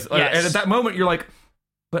Yes. and just Yes. and at that moment you're like,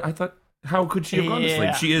 but I thought, how could she have gone to Yeah.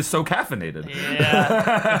 sleep? She is so caffeinated.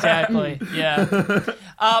 Yeah, exactly. Yeah,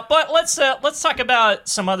 but let's talk about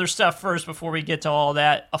some other stuff first before we get to all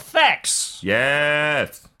that effects.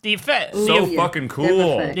 Yes. The effects. So Yeah. fucking Them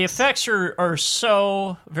cool. effects. The effects are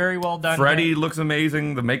so very well done. Freddy here. looks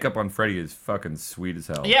amazing. The makeup on Freddy is fucking sweet as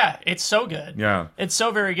hell. Yeah, it's so good. Yeah. It's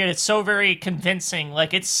so very good. It's so very convincing.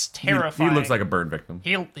 Like it's He terrifying. looks like a burn victim.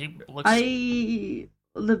 he looks.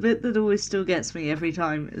 The bit that always still gets me every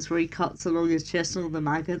time is where he cuts along his chest and all the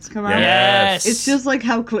maggots come out. Yes. It's just like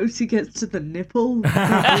how close he gets to the nipple.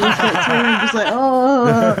 I'm just like,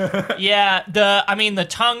 oh. Yeah, the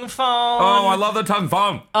tongue phone. Oh, I love the tongue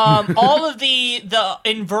phone. All of the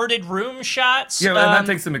inverted room shots. Yeah, and that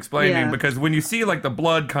takes some explaining yeah. because when you see like the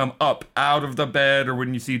blood come up out of the bed, or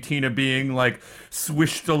when you see Tina being like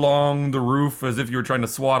swished along the roof as if you were trying to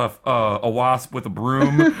swat a wasp with a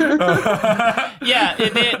broom. yeah,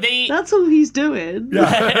 they That's all he's doing.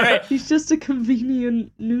 right. He's just a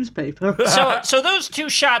convenient newspaper. So those two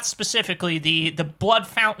shots specifically, the blood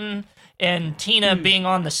fountain and Tina being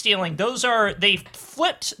on the ceiling, they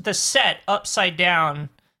flipped the set upside down.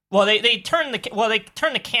 Well, they turned the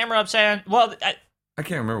camera upside down. Well, I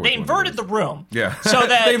can't remember. they inverted the room. Yeah. So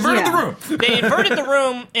that they inverted Yeah. the room. they inverted the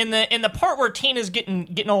room in the part where Tina's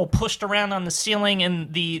getting all pushed around on the ceiling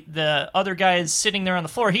and the other guy is sitting there on the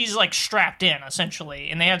floor. He's like strapped in essentially,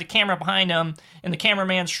 and they have the camera behind him, and the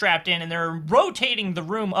cameraman's strapped in, and they're rotating the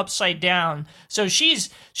room upside down. So she's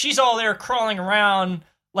all there crawling around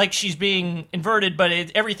like she's being inverted, but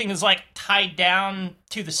everything is like tied down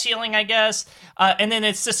to the ceiling, I guess. And then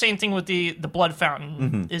it's the same thing with the blood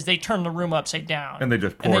fountain. Is they turn the room upside down And they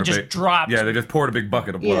just poured dropped Yeah, they just poured a big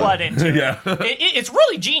bucket of blood. blood into it. Yeah. It's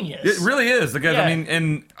really genius. It really is. Because, Yeah. I mean,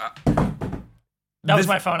 and That was this-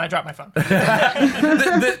 my phone. I dropped my phone.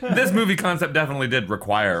 this movie concept definitely did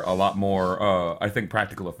require a lot more, I think,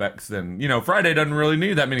 practical effects than, Friday doesn't really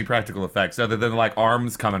need that many practical effects other than, like,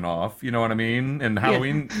 arms coming off, you know what I mean? And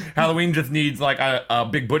Halloween just needs, like, a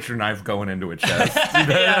big butcher knife going into its chest.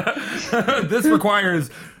 This requires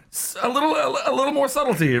a little more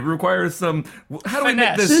subtlety. It requires some. How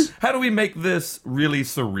do we make this really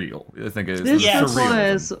surreal? I think it is. This Yeah.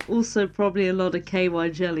 requires also probably a lot of KY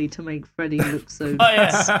jelly to make Freddy look so Oh, yeah.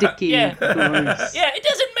 sticky Yeah. and gross. Yeah, it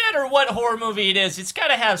doesn't matter what horror movie it is, it's got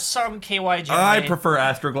to have some KY Jelly. I prefer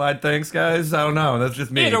Astroglide, thanks, guys. I don't know. That's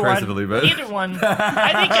just me, personally. But Either one.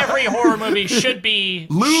 I think every horror movie should be...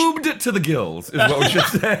 lubed to the gills is what we should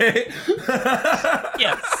say.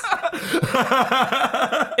 Yes.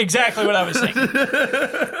 Exactly what I was thinking.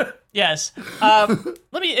 Yes.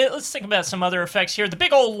 Let's think about some other effects here. The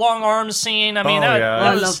big old long arm scene. I mean,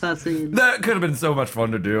 I was, love that scene. That could have been so much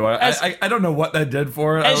fun to do. I don't know what that did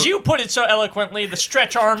for it. as you put it so eloquently, the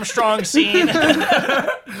Stretch Armstrong scene.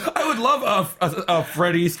 I would love a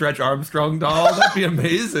Freddy Stretch Armstrong doll. That'd be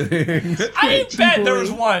amazing. I bet boy.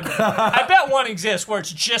 there's one. I bet one exists where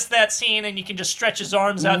it's just that scene and you can just stretch his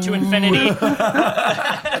arms out to infinity.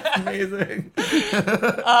 Amazing.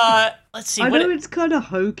 Let's see. I what know it's kind of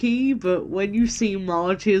hokey, but when you see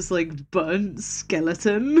Marge's like burnt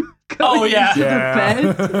skeleton Oh, going yeah. into Yeah.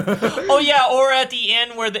 the bed, Oh yeah, or at the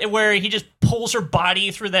end where he just pulls her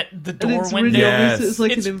body through the and door it's window. really Yes. obvious it's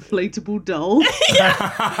like It's- an inflatable doll.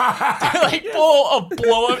 Like pull a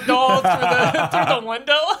blow up doll through the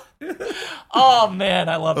window. Oh man,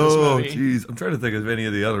 I love this Oh, movie. jeez. I'm trying to think of any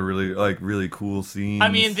of the other really cool scenes. I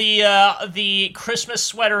mean the Christmas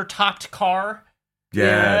sweater topped car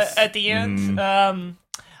yes. at the end. Mhm.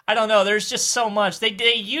 I don't know. There's just so much.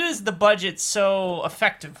 They use the budget so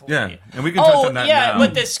effectively. Yeah, and we can touch on that now.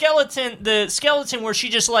 but the skeleton where she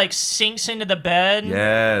just like sinks into the bed.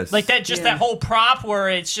 Yes. Like that, just Yeah. that whole prop where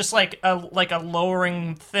it's just like a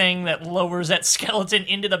lowering thing that lowers that skeleton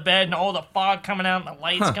into the bed, and all the fog coming out and the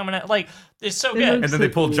lights coming out. Like it's so It good. And then they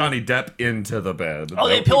pulled Cool. Johnny Depp into the bed. Oh,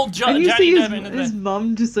 they pulled And you Johnny see Depp into the his bed.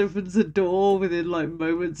 mum just opens the door within like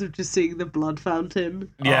moments of just seeing the blood fountain.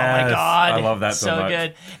 Oh my god, I love that so much.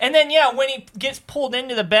 good. And then when he gets pulled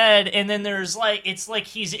into the bed, and then there's it's like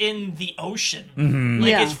he's in the ocean. Mm-hmm. Like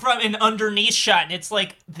Yeah. it's from an underneath shot, and it's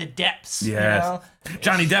like the depths. Yes. You know?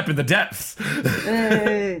 Johnny Depp in the depths.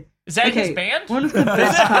 Hey. Is that his Okay, band? one of the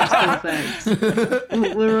best practical effects.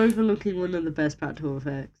 We're overlooking one of the best practical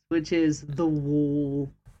effects, which is the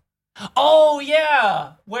wall. Oh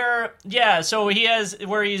yeah, so he has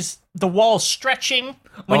where he's the wall stretching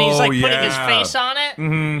when he's Oh, like putting his yeah. face on it.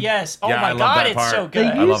 Mhm. Yes. Oh Yeah, my I love god, that it's part. so They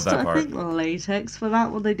good. love used, that I part. think, latex for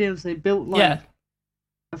that. What they did was they built like Yeah,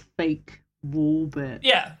 a fake wall bit.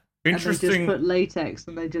 yeah, And they just Interesting. put latex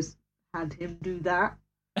and they just had him do that.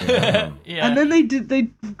 yeah. And then they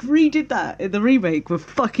redid that in the remake with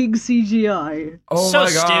fucking CGI. Oh So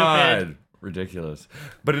my god. stupid. Ridiculous.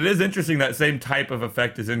 But it is interesting that same type of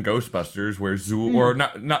effect is in Ghostbusters where Zool or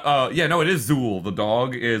it is Zool, the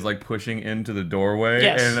dog is like pushing into the doorway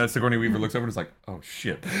Yes. and Sigourney Weaver looks over and is like, "Oh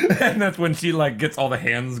shit." And that's when she like gets all the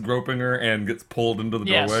hands groping her and gets pulled into the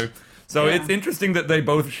Yes. doorway. So it's interesting that they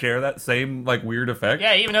both share that same like weird effect.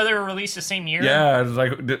 Yeah, even though they were released the same year. Yeah, it's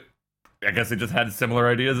like I guess they just had similar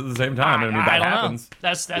ideas at the same time. I mean, I that don't happens. know.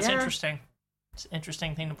 That's Yeah. interesting. It's an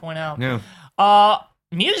interesting thing to point out. Yeah.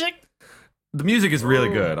 Music. The music is really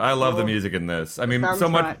Ooh. good. I love the Cool. music in this. I mean, so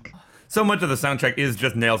much Soundtrack. of the soundtrack is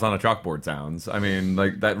just nails on a chalkboard sounds. I mean,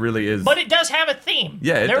 like that really is. But it does have a theme.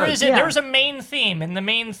 Yeah, it does. There's a main theme, and the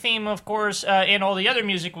main theme, of course, and all the other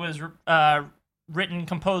music was written,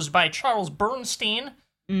 composed by Charles Bernstein,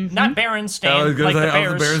 not Berenstain, I was like gonna the say,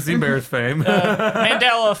 of the Bears. Berenstein Bears fame.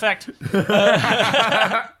 Mandela effect.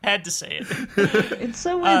 Had to say it. It's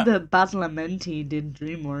so weird that Badalamenti did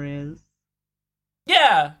Dream Warriors.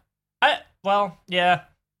 Yeah,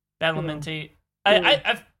 Badalamenti.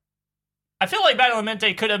 I feel like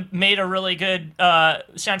Badalamenti could have made a really good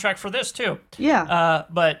soundtrack for this too. Yeah.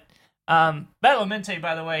 But Badalamenti,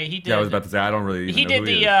 by the way, he did. Yeah, I was about to say, I don't really even He know did who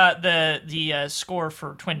the is. score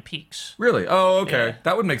for Twin Peaks. Really? Oh, okay. Yeah.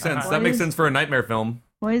 That would make sense. Uh-huh. That makes sense for a nightmare film.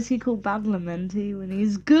 Why is he called Badalamenti when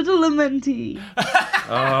he's Goodalamenti?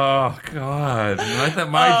 Oh, God. I thought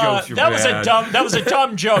my jokes were that bad. was a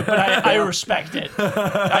dumb joke, but I respect it.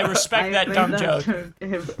 I respect that make dumb that joke.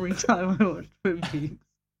 every time I watch Twin Peaks.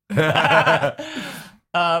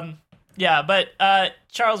 Yeah, but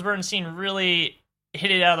Charles Bernstein really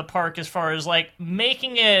hit it out of the park as far as like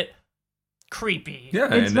making it creepy.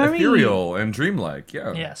 Yeah, It's and very- ethereal and dreamlike.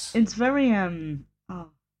 Yeah. Yes. It's very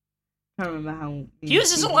I can't remember how He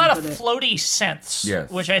uses a people lot of put it. floaty synths,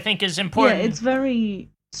 Yes. which I think is Yeah, important. it's very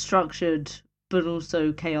structured but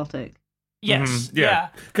also chaotic. Yes. Mhm, Yeah.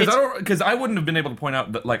 Because I wouldn't have been able to point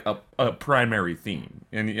out that like a primary theme,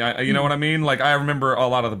 and you know what I mean. Like I remember a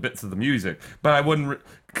lot of the bits of the music, but I wouldn't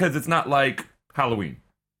because it's not like Halloween.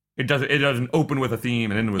 It doesn't open with a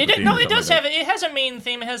theme and end with a theme. No, it does have. It has a main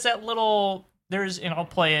theme. It has that little. And I'll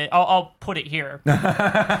play it. I'll put it here.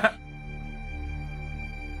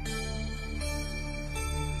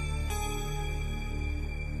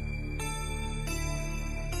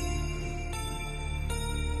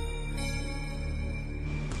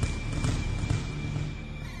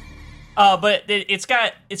 But it's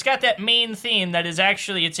got that main theme that is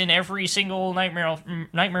actually it's in every single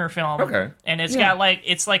Nightmare film. Okay. And it's got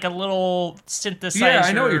it's like a little synthesizer. Yeah,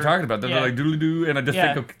 I know what you're talking about. They're Yeah. like doodly doo, and I just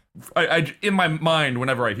think of. I in my mind,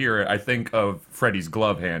 whenever I hear it, I think of Freddy's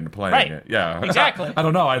glove hand playing Right. it. Yeah, Exactly. I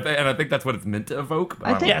don't know, and I think that's what it's meant to evoke. But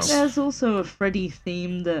I think Yes. there's also a Freddy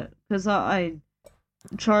theme that because I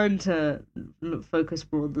trying to focus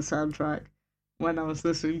more on the soundtrack when I was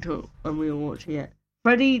listening to it when we were watching it.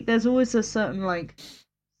 Freddy, there's always a certain like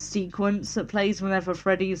sequence that plays whenever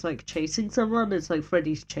Freddy's like chasing someone. It's like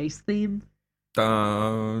Freddy's chase theme.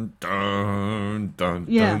 Dun dun dun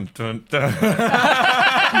Yeah. dun dun dun.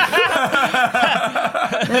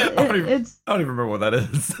 It's I don't even remember what that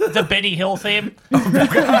is. The Benny Hill theme.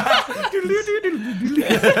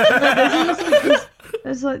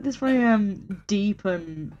 there's like this very deep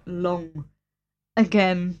and long.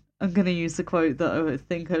 Again, I'm gonna use the quote that I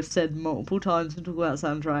think I've said multiple times when talking about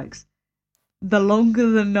soundtracks. The longer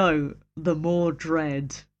the note, the more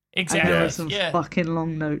dread. And there are Exactly. some Yeah. fucking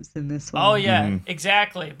long notes in this one. Oh yeah,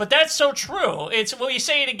 exactly. But that's so true. It's you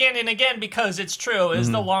say it again and again because it's true.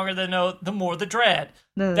 Is the longer the note, the more the dread.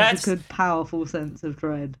 No, That's- that's a good, powerful sense of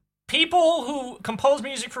dread. People who compose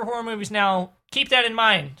music for horror movies now keep that in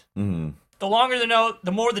mind. Mhm. The longer the note,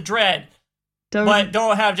 the more the dread. Don't. But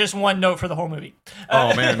don't have just one note for the whole movie.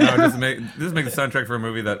 Oh man, no! Just make the soundtrack for a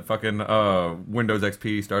movie that fucking Windows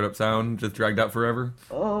XP startup sound just dragged out forever.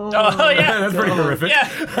 oh, Oh yeah. That's pretty horrific.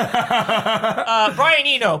 Yeah. Brian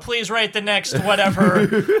Eno, please write the next whatever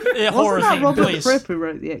horror wasn't that theme, Robert please. Fripp who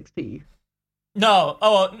wrote the XP? No.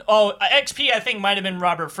 Oh, XP I think might have been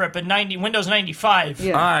Robert Fripp, but Windows 95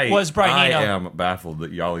 Yeah. was Brian Eno. I am baffled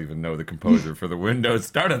that y'all even know the composer for the Windows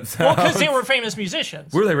startup Well, sound. because they were famous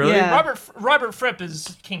musicians. Were they really? Yeah. Robert Fripp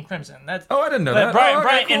is King Crimson. That's Oh, I didn't know but that. Brian, Oh,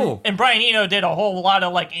 okay, Brian cool. and Brian Eno did a whole lot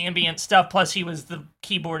of like ambient stuff. Plus, he was the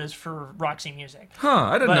keyboardist for Roxy Music. Huh,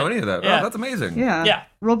 I didn't But- know any of that. yeah. Oh, that's amazing. Yeah. Yeah,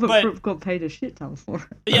 Robert but- Fripp got paid a shit ton for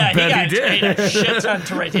it. Yeah, bet got he did. paid a shit ton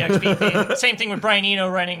to write the XP theme. Same thing with Brian Eno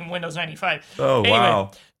running Windows 95. Oh, Anyway,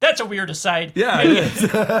 wow. That's a weird aside. Yeah, it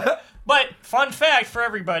is. But fun fact for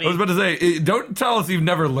everybody. I was about to say, don't tell us you've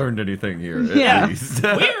never learned anything here. at Yeah. least.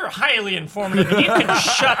 We're highly informative, and you can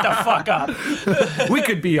shut the fuck up. We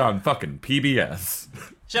could be on fucking PBS.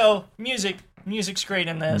 So, music's great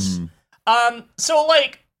in this. So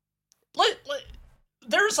like,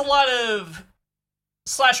 there's a lot of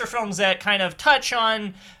slasher films that kind of touch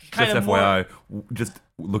on kind Just of more. FYI, just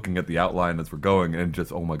looking at the outline as we're going, and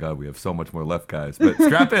just, oh my god, we have so much more left, guys. But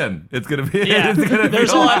strap in. It's gonna be. Yeah, it's gonna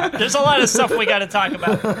there's be a lot. There's a lot of stuff we got to talk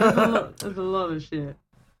about. There's a lot of shit.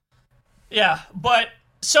 Yeah, but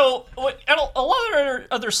so a lot of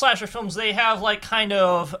other slasher films, they have like kind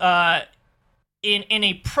of an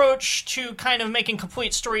approach to kind of making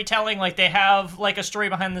complete storytelling. Like they have like a story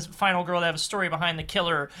behind this final girl, they have a story behind the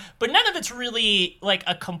killer, but none of it's really like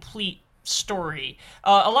a complete story.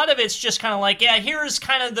 A lot of it's just kind of like, yeah, here's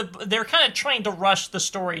kind of they're kind of trying to rush the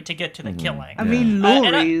story to get to the killing. I mean, and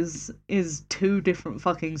Laurie's is two different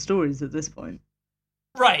fucking stories at this point.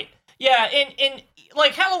 Right. Yeah, and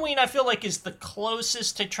like Halloween, I feel like is the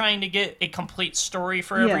closest to trying to get a complete story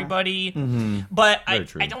for Yeah. everybody. But Very I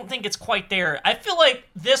true. don't think it's quite there. I feel like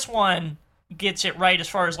this one gets it right as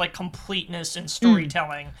far as like completeness and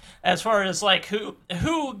storytelling. As far as like who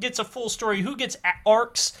gets a full story, who gets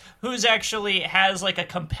arcs, who's actually has like a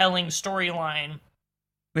compelling storyline.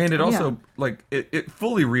 And it also like it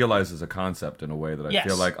fully realizes a concept in a way that I Yes.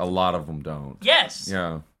 feel like a lot of them don't. Yes.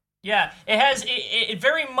 Yeah. Yeah, it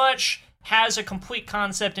very much has a complete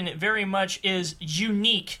concept, and it very much is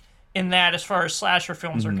unique in that as far as slasher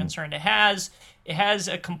films are concerned. It has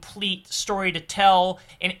a complete story to tell,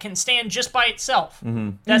 and it can stand just by itself.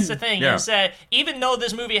 That's the thing, Yeah. is that even though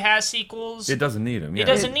this movie has sequels, It doesn't need him. Yeah. It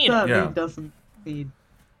doesn't need it. certainly Yeah. doesn't need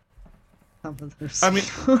some of this. I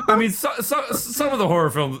mean, some of the horror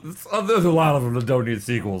films, there's a lot of them that don't need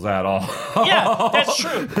sequels at all. yeah, that's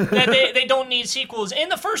true. That they don't need sequels.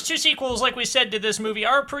 And the first two sequels, like we said, to this movie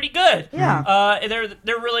are pretty good. Yeah.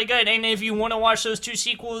 They're really good. And if you want to watch those two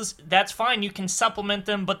sequels, that's fine. You can supplement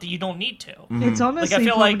them, but you don't need to. It's honestly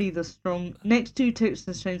feel like- probably the strong next to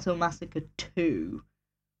Texas Chainsaw Massacre 2.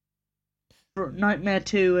 Nightmare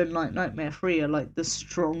 2 and like Nightmare 3 are like the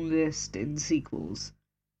strongest in sequels.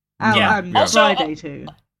 Yeah. And Also, Friday 2.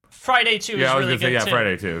 Friday 2 Yeah, is I was really gonna say good too.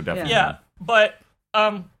 Friday too, definitely. Yeah, but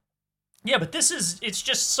but this is it's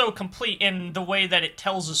just so complete in the way that it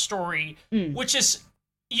tells a story, which is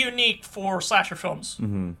unique for slasher films,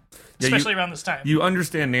 Yeah, especially around this time. You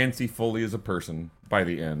understand Nancy fully as a person by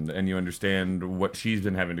the end, and you understand what she's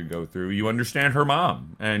been having to go through. You understand her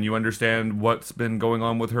mom, and you understand what's been going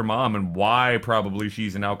on with her mom and why probably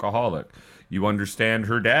she's an alcoholic. You understand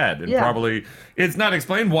her dad, and probably it's not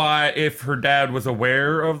explained why if her dad was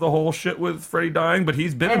aware of the whole shit with Freddy dying, but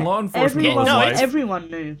he's been in law enforcement all his life. Everyone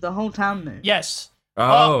knew. The whole town knew. Yes.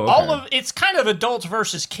 Oh, okay. All of it's kind of adults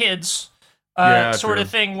versus kids, sort true. of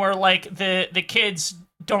thing, where like the kids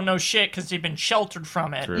don't know shit because they've been sheltered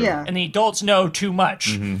from it, Yeah. and the adults know too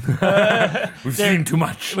much. We've seen too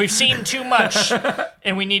much. We've seen too much,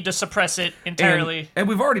 and we need to suppress it entirely. And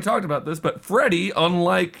we've already talked about this, but Freddy,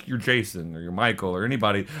 unlike your Jason or your Michael or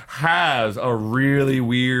anybody, has a really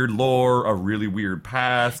weird lore, a really weird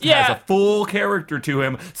past, Yeah. has a full character to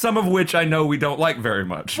him, some of which I know we don't like very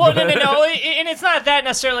much. Well, no, and it's not that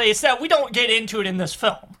necessarily. It's that we don't get into it in this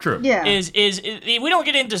film. True. Yeah. Is we don't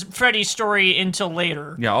get into Freddy's story until later.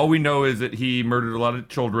 Yeah, all we know is that he murdered a lot of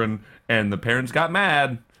children, and the parents got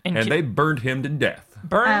mad, and they burned him to death.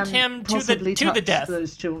 Burned him to possibly the touched death.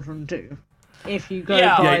 those children too. If you go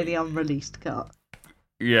Yeah. by Yeah. the unreleased cut.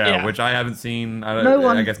 Yeah, which I haven't seen. I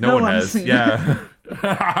guess no no one one's has. seen Yeah.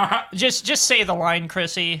 Just say the line,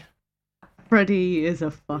 Chrissy. Freddy is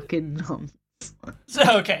a fucking nonce.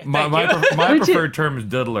 So, okay, my thank you. my Which preferred term is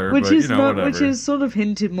diddler, Which but is you know, not, whatever. which is sort of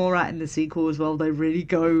hinted more at in the sequel as well. They really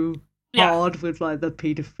go hard with like the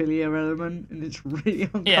paedophilia element, and it's really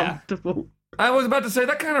uncomfortable. I was about to say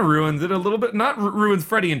that kind of ruins it a little bit. Not ruins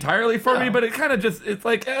Freddy entirely for me, but it kind of just—it's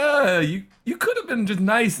like, you could have been just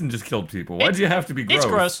nice and just killed people. Why'd you have to be gross? It's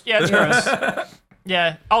gross. Yeah, it's gross.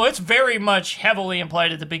 Yeah. Oh, it's very much heavily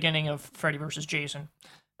implied at the beginning of Freddy vs. Jason.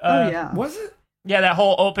 Oh yeah. Was it? Yeah, that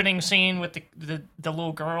whole opening scene with the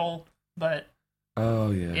little girl, but Oh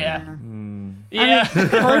yeah. yeah. Mm. Yeah. And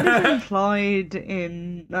it's kind of implied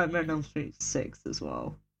in Nightmare on Elm Street 6 as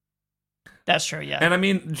well. That's true, yeah. And I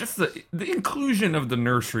mean, just the inclusion of the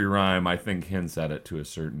nursery rhyme, I think, hints at it to a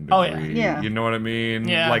certain degree. Oh, yeah. Yeah. You know what I mean?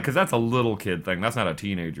 Yeah. Like, because that's a little kid thing. That's not a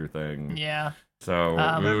teenager thing. Yeah. So.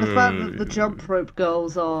 The fact that the jump rope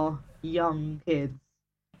girls are young kids.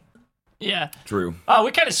 Yeah. True.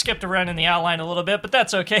 We kind of skipped around in the outline a little bit, but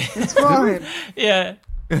that's okay. It's fine. Yeah.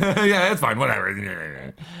 Yeah, it's fine.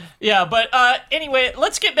 Whatever. Yeah, but anyway,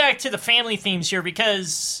 let's get back to the family themes here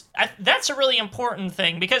because that's a really important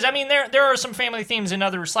thing. Because, I mean, there are some family themes in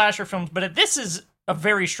other slasher films, but this is a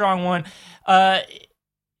very strong one.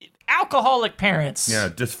 Alcoholic parents. Yeah,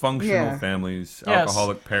 dysfunctional Yeah. families, Yes.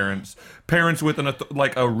 alcoholic parents, parents with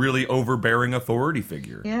like a really overbearing authority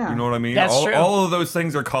figure. Yeah. You know what I mean? That's true. All of those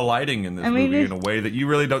things are colliding in this I mean, movie if- in a way that you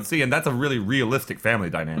really don't see, and that's a really realistic family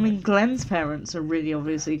dynamic. I mean, Glenn's parents are really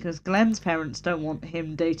obviously, because Glenn's parents don't want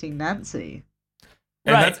him dating Nancy.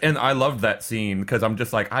 And Right. and I love that scene because I'm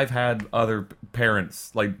just like, I've had other parents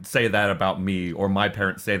like say that about me, or my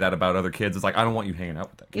parents say that about other kids. It's like, I don't want you hanging out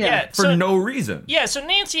with that kid Yeah, for so- no reason. Yeah, so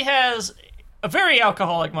Nancy has a very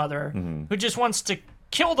alcoholic mother who just wants to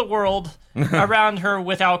kill the world around her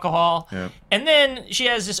with alcohol. Yeah. And then she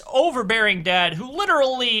has this overbearing dad who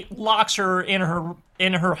literally locks her in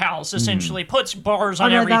her house, essentially, puts bars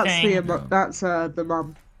on everything. That's the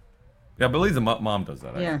mum. Yeah, I believe the mom does that.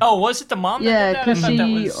 Actually. Yeah. Oh, was it the mom that Yeah, did that? I because thought that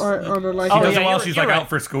she was- on a like Oh, She does yeah, it while you're- she's you're like right. out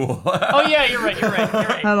for school. Oh, yeah, you're right.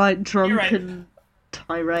 her like drunken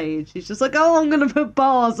tirade. She's just like, oh, I'm gonna put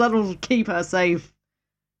bars. That'll keep her safe.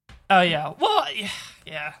 Oh, yeah. Well,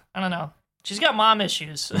 yeah, I don't know. She's got mom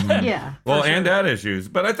issues. Yeah. Well, and dad issues,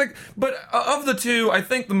 but I think, of the two, I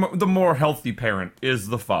think the more healthy parent is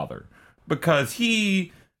the father, because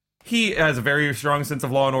he has a very strong sense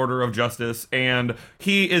of law and order, of justice, and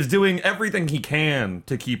he is doing everything he can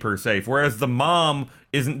to keep her safe. Whereas the mom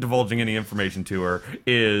isn't divulging any information to her,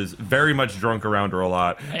 is very much drunk around her a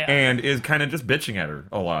lot, Yeah. and is kind of just bitching at her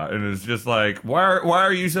a lot, and is just like, why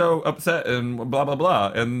are you so upset and blah blah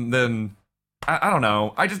blah, and then. I don't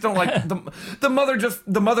know. I just don't like the mother.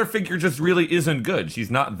 The mother figure just really isn't good.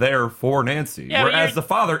 She's not there for Nancy, Yeah, but whereas you're- the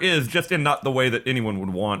father is, just in not the way that anyone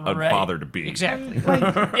would want a Right. father to be. Exactly.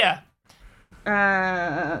 Like Yeah.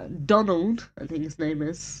 Donald, I think his name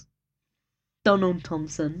is Donald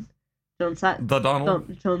Thompson. John The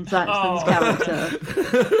Donald. John Saxon's Oh.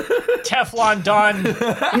 character. Teflon Don His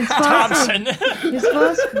first, Thompson. his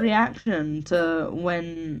first reaction to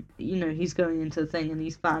when he's going into the thing and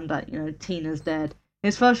he's found out Tina's dead.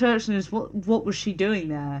 His first reaction is what was she doing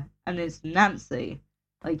there? And it's Nancy.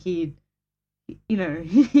 Like he's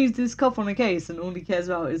this cop on a case and all he cares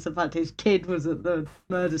about is the fact his kid was at the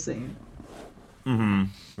murder scene.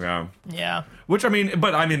 Yeah. Yeah. Which, I mean,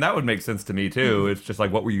 that would make sense to me, too. It's just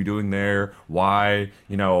like, what were you doing there? Why?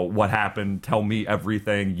 You know, what happened? Tell me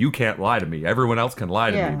everything. You can't lie to me. Everyone else can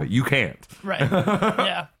lie to Yeah. me, but you can't. Right.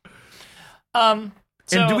 Yeah.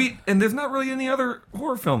 So, And there's not really any other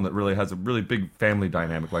horror film that really has a really big family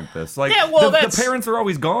dynamic like this. Like, Yeah, well, the parents are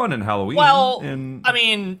always gone in Halloween. well, and I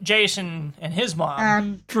mean, Jason and his mom,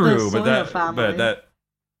 And true, the but Sawyer family.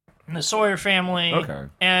 and the Sawyer family. Okay.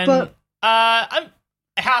 And But-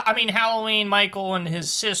 Halloween, Michael and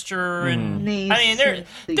his sister, and Niece, I mean, there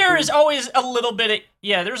sequel. is always a little bit of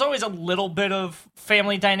there's always a little bit of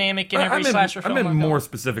family dynamic in every slasher film. I meant I've more done.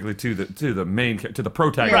 specifically to the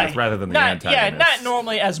protagonist rather than the not antagonist. not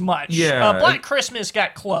normally as much. Yeah. Black Christmas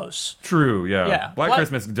got close. True, yeah. Yeah, Black Black-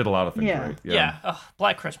 Christmas did a lot of things Yeah. right. Yeah, oh,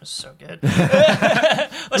 Black Christmas is so good. Can we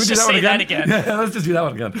Let's do just one say that again. Yeah, let's just do that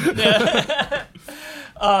one again.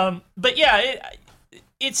 But yeah,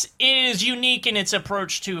 it is unique in its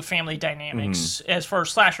approach to family dynamics as far as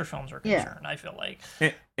slasher films are Yeah. concerned. I feel like.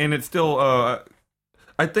 And it's still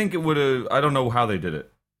I think it would have I don't know how they did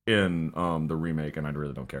it in the remake, and I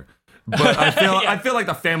really don't care. But I feel Yeah. I feel like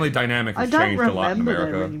the family dynamic I has don't changed a lot in remember there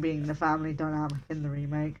America. really being the family dynamic in the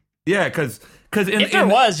remake. Yeah, because If there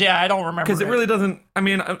was, I don't remember. because it really doesn't. I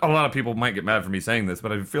mean, a lot of people might get mad for me saying this,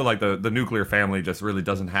 but I feel like the nuclear family just really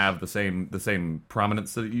doesn't have the same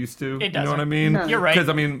prominence that it used to. It You know what doesn't. I mean? No. You're right. Because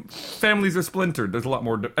I mean, families are splintered. There's a lot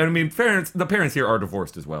more. I mean, the parents here are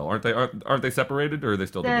divorced as well, aren't they? Aren't they separated, or are they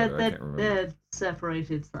still together? I can't remember. They're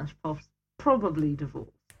separated / probably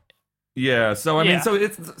divorced. Yeah. So I Yeah.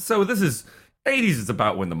 mean, so this is. 80s is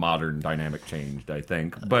about when the modern dynamic changed, I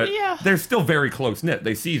think. But Yeah. they're still very close-knit.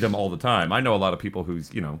 They see them all the time. I know a lot of people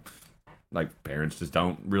whose, like, parents just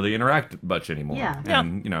don't really interact much anymore. Yeah.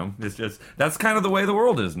 And, it's just, that's kind of the way the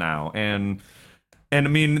world is now. And I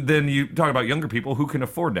mean, then you talk about younger people who can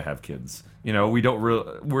afford to have kids.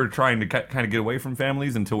 We're trying to kind of get away from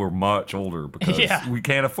families until we're much older because Yeah. we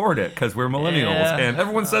can't afford it because we're millennials. Yeah. And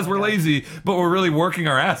everyone says we're lazy, but we're really working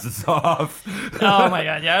our asses off. Oh my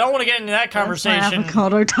god, yeah, I don't want to get into that That's my conversation.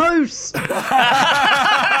 avocado toast. That's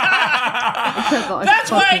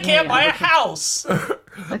why I can't buy a house.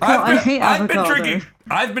 I hate I've been avocado.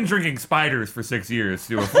 I've been drinking spiders for 6 years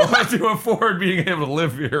to afford being able to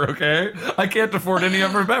live here. Okay, I can't afford any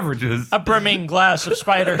of our beverages. A brimming glass of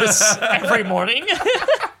spiders every morning.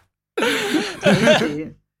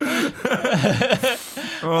 Man.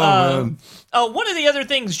 One of the other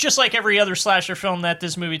things, just like every other slasher film that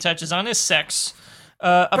this movie touches on, is sex.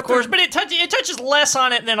 Of course, but it touches less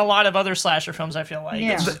on it than a lot of other slasher films, I feel like.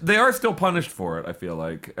 Yeah. They are still punished for it. I feel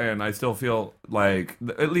like, and I still feel like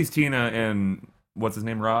at least Tina and what's his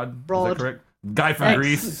name, Rod? Is Rod. that correct? Guy from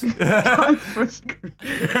Greece.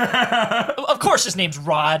 Of course his name's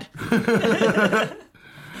Rod.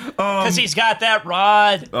 Because he's got that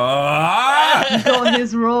rod. Got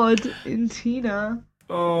his rod in Tina.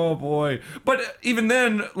 Oh boy! But even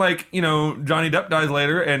then, like Johnny Depp dies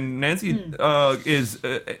later, and Nancy is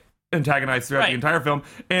antagonized throughout Right. the entire film,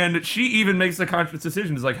 and she even makes the conscious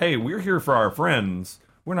decision: is like, "Hey, we're here for our friends.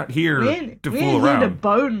 We're not here We to ain't fool here to around."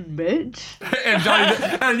 bone, bitch. And Johnny,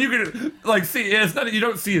 and you can like see it's not you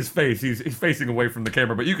don't see his face; he's facing away from the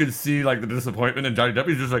camera, but you can see like the disappointment in Johnny Depp.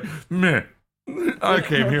 He's just like, "Meh, I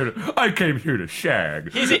came here to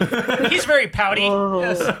shag." He's very pouty. Oh, I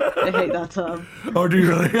hate that term. Oh, do you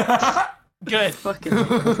really? Good. Fucking hate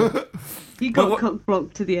that term. You got what- cock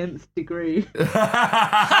blocked to the nth degree.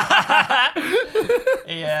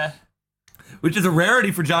 Yeah. Which is a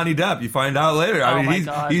rarity for Johnny Depp. You find out later. I Oh mean, my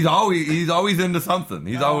God. he's always into something.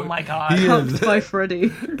 He's Oh always, my God. He Cucked is. by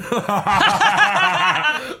Freddy.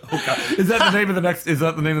 Oh, God. Is that the name of the next? Is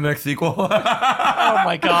that the name of the next sequel? Oh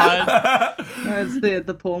my god. That's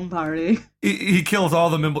the porn parody. he kills all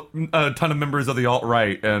the a ton of members of the alt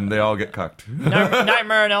right, and they all get cucked.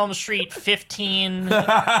 Nightmare on Elm Street 15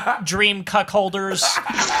 dream cuckolders.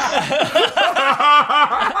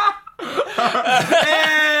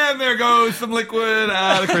 And there goes some liquid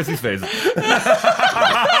out of Chrissy's face.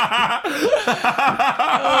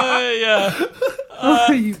 Yeah.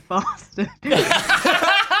 Oh, you bastard.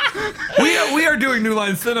 We are doing New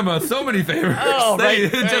Line Cinema so many favors. Oh, They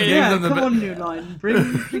right, just right, gave Yeah, them the come be- on, New Line. Bring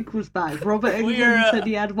the sequels back. Robert Englund We're, said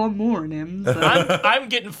he had one more in him. So. I'm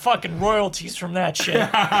getting fucking royalties from that shit.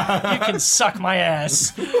 You can suck my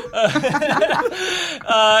ass. But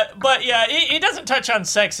yeah, it doesn't touch on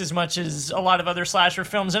sex as much as a lot of other slasher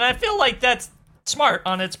films, and I feel like that's smart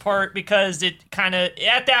on its part because it kind of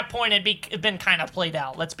at that point it'd been kind of played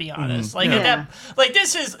out. Let's be honest. Like at Yeah. that, like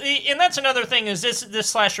this is, and that's another thing is this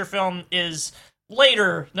slasher film is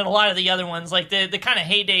later than a lot of the other ones. Like the kind of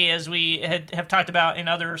heyday, as we have talked about in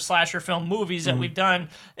other slasher film movies that we've done,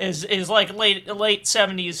 is like late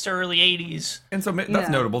 70s to early 80s. And so that's Yeah.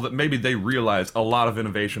 notable that maybe they realized a lot of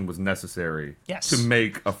innovation was necessary Yes. to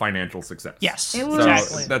make a financial success. Yes, It So was-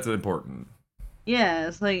 exactly. that's important. Yeah,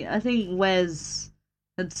 it's like I think Wes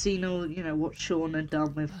had seen all what Sean had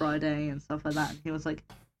done with Friday and stuff like that, and he was like,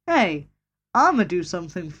 "Hey, I'ma do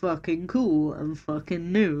something fucking cool and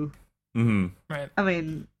fucking new." Hmm. Right. I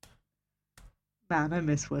mean, man, I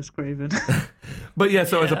miss Wes Craven. But yeah,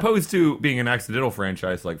 so as Yeah. opposed to being an accidental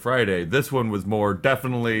franchise like Friday, this one was more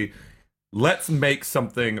definitely let's make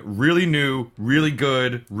something really new, really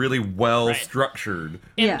good, really well Right. structured.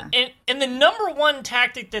 Yeah. And the number one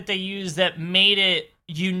tactic that they used that made it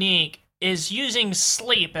unique is using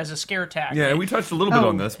sleep as a scare tactic. Yeah, and we touched a little bit Oh,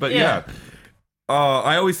 on this, but yeah. yeah.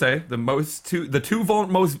 I always say the most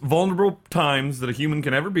vulnerable times that a human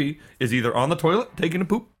can ever be is either on the toilet taking a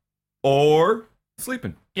poop or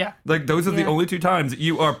sleeping. Yeah. Like those are the Yeah. only two times that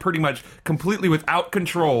you are pretty much completely without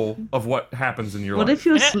control of what happens in your What life. if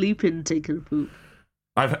you're And it- sleeping taking a poop?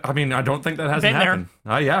 I mean, I don't think that hasn't Been there. happened.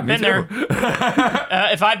 Yeah, me Been too.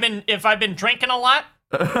 If I've been drinking a lot,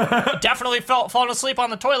 definitely fallen asleep on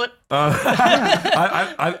the toilet.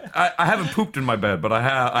 I haven't pooped in my bed, but I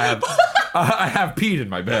have peed in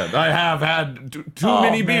my bed. I have had too Oh,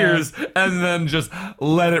 many man. beers and then just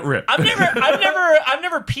let it rip. I've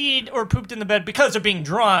never peed or pooped in the bed because of being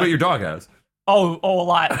drunk. But your dog has. Oh, a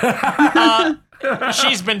lot.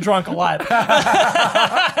 She's been drunk a lot.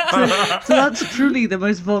 So that's truly the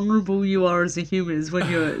most vulnerable you are as a human is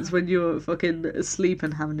when you're fucking asleep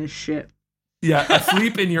and having a shit. Yeah,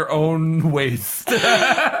 asleep in your own waste. And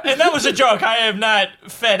that was a joke. I have not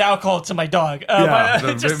fed alcohol to my dog. Yeah,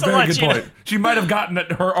 but, just to very let good you know. point. She might have gotten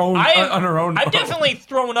it her own on her own. I've definitely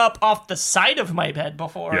thrown up off the side of my bed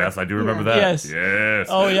before. Yes, I do remember that. Yes. Yes.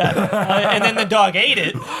 Oh yeah. And then the dog ate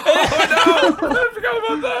it. I forgot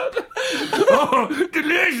about that. Oh,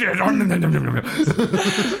 delicious.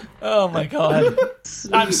 Oh my god.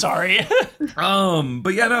 I'm sorry.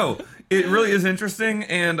 But yeah, no, it really is interesting,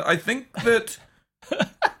 and I think that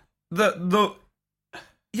the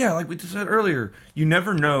yeah, like we just said earlier, you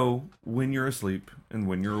never know when you're asleep and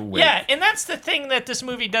when you're awake. Yeah, and that's the thing that this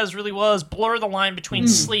movie does really well is blur the line between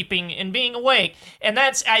sleeping and being awake. And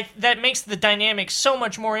that makes the dynamic so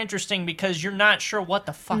much more interesting because you're not sure what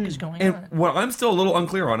the fuck is going And on. what I'm still a little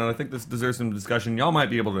unclear on, and I think this deserves some discussion, y'all might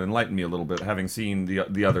be able to enlighten me a little bit, having seen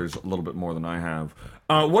the others a little bit more than I have.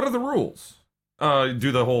 What are the rules?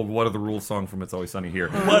 Do the whole "What are the rules" song from "It's Always Sunny" here.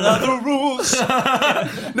 What are the rules?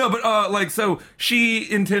 No, but so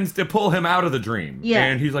she intends to pull him out of the dream. Yeah.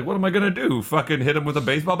 And he's like, what am I gonna do? Fucking hit him with a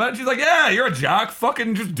baseball bat? And she's like, yeah, you're a jock.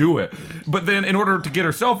 Fucking just do it. But then in order to get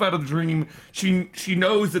herself out of the dream, she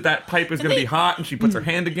knows that pipe is gonna be hot, and she puts her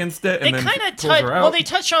hand against it, They and then kind of pulls her out. well, they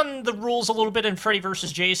touch on the rules a little bit in Freddy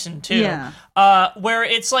vs. Jason too. Yeah. Where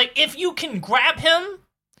it's like if you can grab him,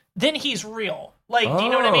 then he's real. Like, do you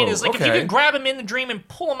know what I mean? It's like if you okay. can grab him in the dream and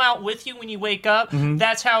pull him out with you when you wake up,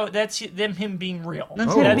 that's him being real.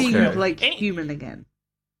 That's Oh, him being okay. like Any- human again.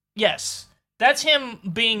 Yes. That's him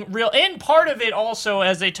being real. And part of it also,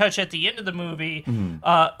 as they touch at the end of the movie,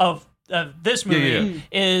 of this movie,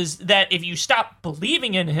 Yeah. is that if you stop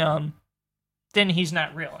believing in him, then he's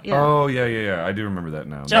not real anymore. Yeah. Oh, yeah. I do remember that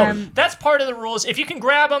now. So that's part of the rules. If you can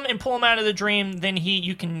grab him and pull him out of the dream, then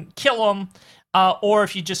you can kill him, or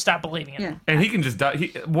if you just stop believing in him. Yeah. And he can just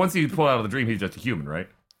die. Once he's pulled out of the dream, he's just a human, right?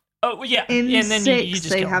 Oh well, yeah, In and then 6, you just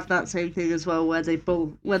they kill have him. that same thing as well, where they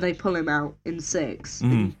pull him out in 6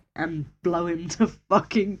 and blow him to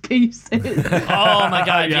fucking pieces. Oh my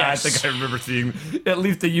god, Yeah, yes. I think I remember seeing at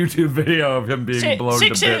least a YouTube video of him being blown to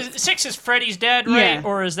bits. Six is Freddy's dead, right? Yeah.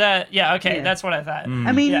 Or is that? Yeah, okay, Yeah. that's what I thought.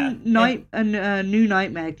 I mean, Yeah. New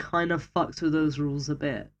Nightmare kind of fucks with those rules a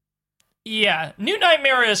bit. Yeah, New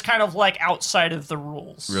Nightmare is kind of like outside of the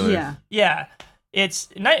rules. Really? Yeah. Yeah,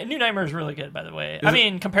 New Nightmare is really good, by the way. I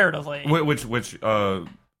mean, comparatively, Which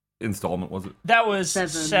installment was it? that was 7.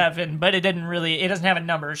 7, but it doesn't have a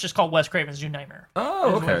number. It's just called Wes Craven's New Nightmare. Oh,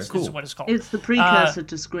 Is okay, what cool. Is what it's called. It's the precursor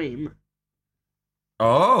to Scream.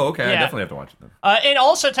 Oh, okay. I Yeah. definitely have to watch it then. And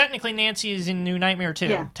also, technically, Nancy is in New Nightmare too.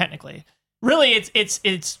 Yeah. Technically, really, it's It's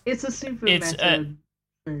a super It's, meta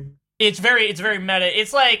thing. it's very meta.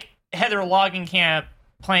 It's like Heather Langenkamp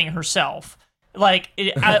playing herself. Like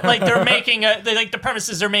they're making the premise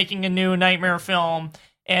is they're making a new Nightmare film,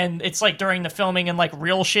 and it's like during the filming and like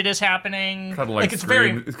real shit is happening. Kind of like it's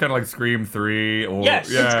Scream. very It's kind of like Scream 3. Or, yes,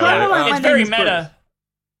 yeah, It's kinda like it's My very Name is meta.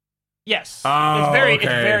 Yes. Oh, it's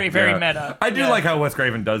very yeah. meta. I do Yeah. like how Wes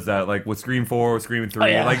Craven does that, like with Scream 4, Scream 3. Oh,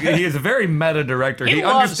 yeah. Like he is a very meta director. He He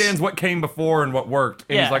loves- understands what came before and what worked,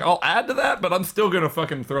 and Yeah. he's like, I'll add to that, but I'm still gonna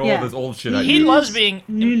fucking throw Yeah. all this old shit at He you. loves being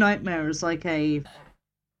New Nightmare as like a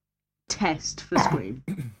test for Scream.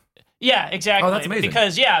 Yeah, exactly. Oh, that's amazing.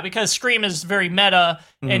 Because Scream is very meta,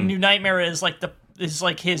 Mm. and New Nightmare is like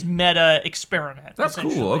his meta experiment. That's cool.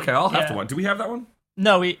 essentially. Okay, I'll have Yeah. to watch. Do we have that one?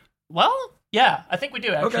 No, yeah, I think we do.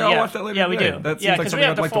 Actually, Okay, I'll yeah. watch that later Yeah, we today. do. That seems Yeah, like because we something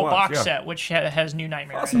have I'd the like to full watch, box yeah. set, which has New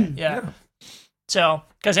Nightmare Awesome. in it. Yeah. So,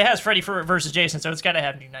 because it has Freddy versus Jason, so it's got to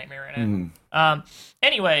have New Nightmare in it. Mm.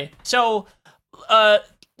 Anyway, so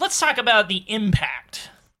let's talk about the impact.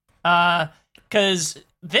 Because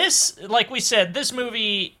this, like we said, this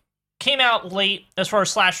movie came out late as far as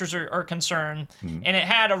slashers are concerned, and it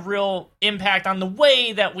had a real impact on the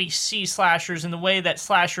way that we see slashers and the way that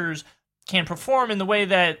slashers can perform and the way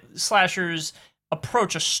that slashers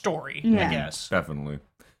approach a story, I Yeah. guess. Definitely.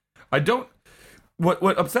 I don't.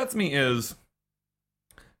 What upsets me is,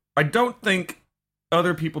 I don't think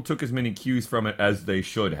other people took as many cues from it as they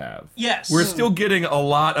should have. Yes. We're still getting a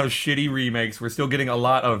lot of shitty remakes. We're still getting a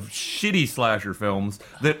lot of shitty slasher films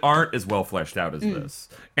that aren't as well fleshed out as this.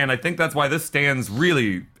 And I think that's why this stands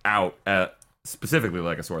really out at specifically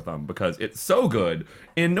like a sore thumb, because it's so good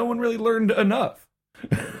and no one really learned enough.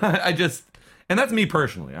 And that's me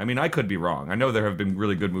personally. I mean, I could be wrong. I know there have been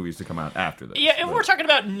really good movies to come out after this. Yeah, and we're talking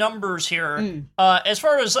about numbers here. As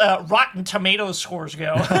far as Rotten Tomatoes scores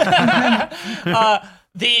go,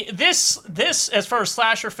 this as far as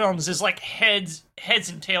slasher films is like heads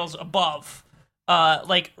and tails above,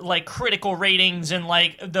 like critical ratings and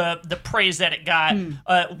like the praise that it got.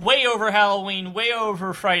 Way over Halloween, way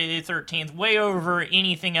over Friday the 13th, way over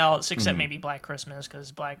anything else except maybe Black Christmas,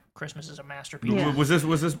 because Black Christmas is a masterpiece. Yeah. Was this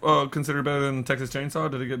considered better than Texas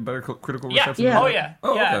Chainsaw? Did it get better critical Yeah. reception? Yeah. Oh yeah.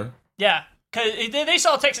 Oh, yeah. okay. Yeah. Because they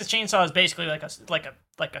saw Texas Chainsaw as basically like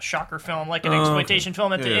a shocker film, like an exploitation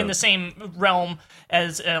film in the same realm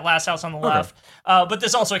as Last House on the Left. But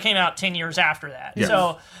this also came out 10 years after that. Yes.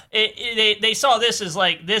 So they saw this as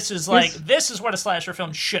this is what a slasher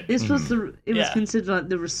film should be. This was it was Yeah. considered like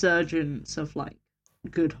the resurgence of like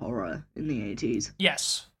good horror in the 80s.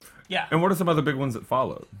 Yes. Yeah. And what are some other big ones that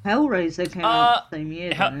followed? Hellraiser came out the same year,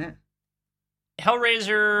 didn't it?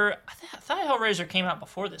 Hellraiser. I thought Hellraiser came out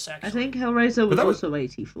before this. Actually, I think Hellraiser was that was- also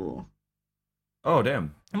 84. Oh,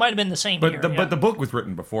 damn. it might have been the same But year. but the book was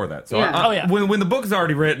written before that, so Yeah. Oh, yeah. when the book's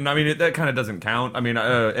already written, I mean that kind of doesn't count. I mean,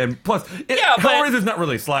 and plus, Yeah, but- Hellraiser's not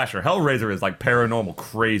really Slasher. Hellraiser is like paranormal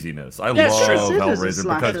craziness. I Yeah, love sure. It's considered as a Hellraiser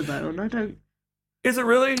slasher because though, and I don't. is it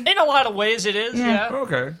really? in a lot of ways, it is. Yeah. Yeah.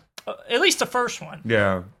 Okay, At least the first one.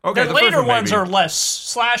 yeah, okay. The first later one ones maybe. are less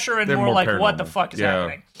slasher and They're more more like what the paranormal. fuck is Yeah.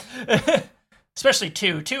 happening. Especially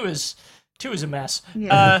two. Two is a mess.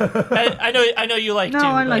 Yeah. I know you like No, two.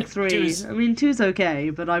 I but like 3. two's- I mean, 2's okay,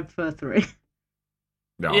 but I prefer 3.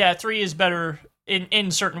 No. Yeah, 3 is better in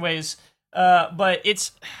certain ways. But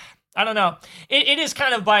it's I don't know. It is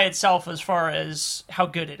kind of by itself as far as how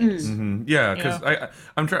good it is. Yeah, because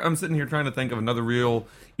I'm sitting here trying to think of another real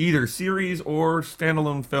either series or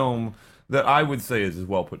standalone film that I would say is as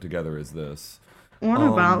well put together as this. What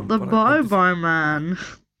about the but I Bye Bye Man?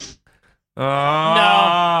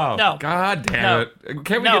 Oh, No. God damn No. it.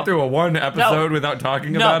 Can't we No. get through a one episode without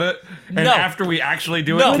talking No. about it? And No. after we actually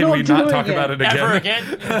do it, No. can We're we not not doing talk it. about it again? Ever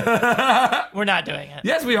again? We're not doing it.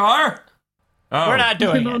 Yes, we are. Oh. We're not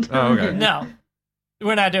doing We're it. not Oh, doing okay. it. No.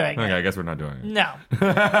 We're not doing Okay, it. I guess we're not doing it. No.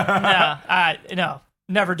 No.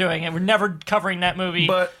 Never doing it. We're never covering that movie.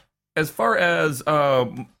 But as far as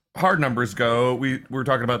hard numbers go, we were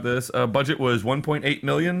talking about this. Budget was 1.8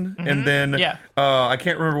 million, and then Yeah. I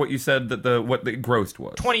can't remember what you said that what the grossed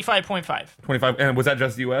was. 25.5. 25. And was that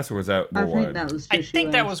just U.S. or was that I worldwide? think that was I just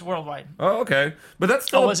think that US. was worldwide. Oh, okay, but that's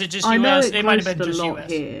still. Oh, was it just I know US? it It might have grossed been just a lot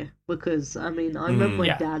US. here because I mean I remember my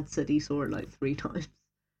Yeah. dad said he saw it like 3 times.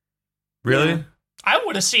 really? Yeah. I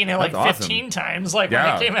would have seen it like That's awesome. 15 times, like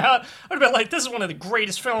Yeah. when it came out. I'd have been like, "This is one of the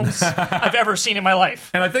greatest films I've ever seen in my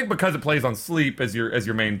life." And I think because it plays on sleep as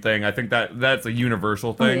your main thing, I think that's a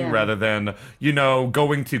universal thing yeah. rather than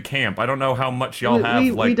going to camp. I don't know how much y'all We- have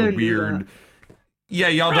we like the don't do weird. that. Yeah,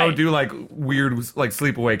 y'all Right. don't do like weird like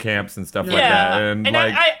sleepaway camps and stuff like Yeah, that. And, and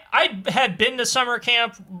like I had been to summer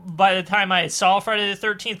camp by the time I saw Friday the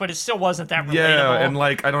 13th, but it still wasn't that relatable. yeah, and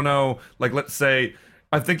like I don't know, like let's say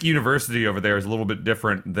I think university over there is a little bit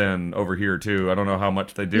different than over here too. I don't know how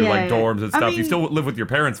much they do like Yeah. dorms and I stuff. You mean- still live with your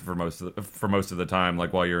parents for most of the time,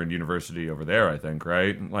 like while you're in university over there. I think,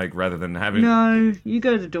 right? Like rather than having. No, you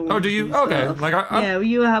go to dorms. Oh, do you? and Okay. stuff. Like I, Yeah,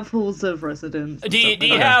 you have halls of residence. and Do you, stuff do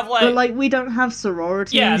you like that. have like, But like, we don't have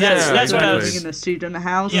sororities. Yeah, that's what I was- living in a student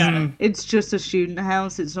house. Yeah. It's just a student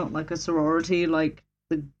house. It's not like a sorority like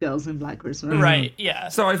the girls in Black Christmas. right? Yeah.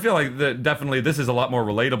 So I feel like that definitely this is a lot more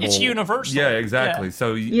relatable. It's universal. Yeah, exactly. Yeah.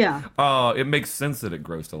 So Yeah. it makes sense that it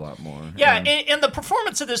grossed a lot more. Yeah, And- and the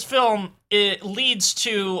performance of this film, it leads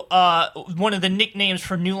to one of the nicknames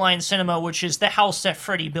for New Line Cinema, which is the house that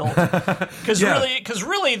Freddy built. Because Yeah.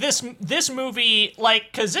 really, this movie,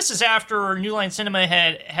 like, because this is after New Line Cinema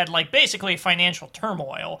had like basically financial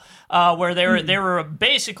turmoil, where they were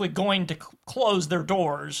basically going to close their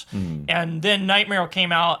doors, and then Nightmare came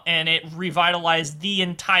out and it revitalized the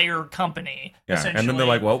entire company. yeah, and then they're essentially.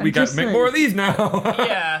 like, well, we I'm got to just make saying- more of these now.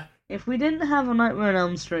 yeah. If we didn't have a Nightmare on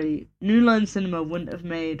Elm Street, New Line Cinema wouldn't have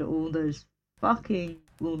made all those fucking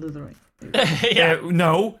Lord of the Rings. yeah.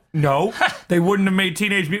 No, they wouldn't have made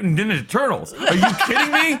Teenage Mutant Ninja Turtles. Are you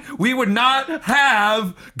kidding me? We would not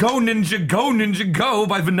have Go Ninja Go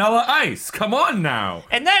by Vanilla Ice. Come on now.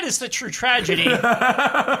 And that is the true tragedy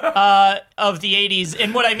of the 80s.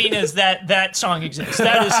 And what I mean is that song exists.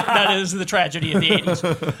 That is the tragedy of the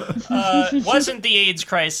 80s. Wasn't the AIDS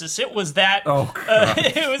crisis. It was that. Oh,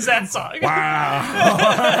 It was that song.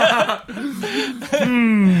 wow.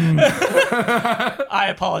 I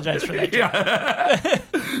apologize for that.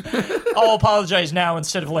 I'll apologize now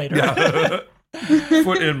instead of later.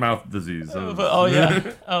 Foot and mouth disease. Oh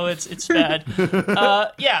yeah. Oh, it's bad.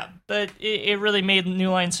 Yeah, but it really made New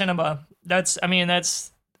Line Cinema.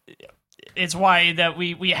 It's why that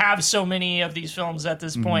we have so many of these films at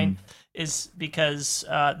this point is because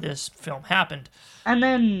this film happened. And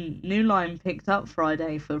then New Line picked up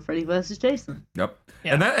Friday for Freddy vs. Jason. Yep.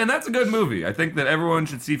 Yeah. And that's a good movie. I think that everyone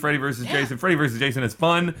should see Freddy vs. Jason. Freddy vs. Jason is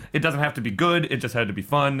fun. It doesn't have to be good. It just had to be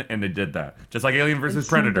fun, and they did that. Just like Alien vs. It's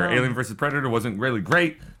so Predator. dumb. Alien vs. Predator wasn't really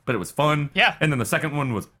great, but it was fun. Yeah. And then the second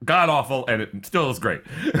one was god awful, and it still is great.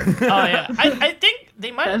 Oh yeah. I think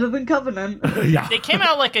they might. Better than Covenant. Yeah. They came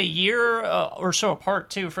out like a year or so apart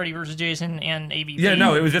too. Freddy vs. Jason and AVP. Yeah,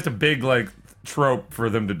 no, it was just a big like trope for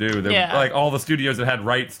them to do. They, Yeah. Like all the studios that had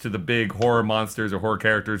rights to the big horror monsters or horror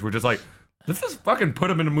characters were just like, let's just fucking put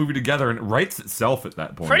them in a movie together, and it writes itself at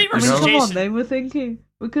that point. Freddy you I mean, versus know? come on, Jason. they were thinking,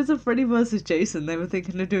 because of Freddy vs. Jason, they were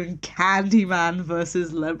thinking of doing Candyman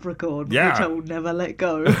versus Leprechaun, Yeah. which I will never let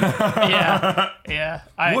go. Yeah.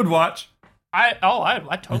 I Would watch. I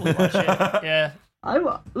totally watch it. Yeah. I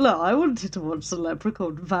wanted to watch the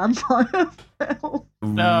Leprechaun vampire film.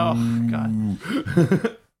 Oh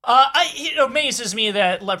God. It amazes me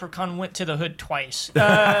that Leprechaun went to the hood twice.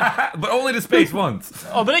 But only to space once.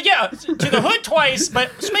 But yeah, to the hood twice,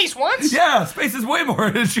 but space once. Yeah, space is way more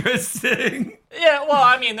interesting. Yeah, well,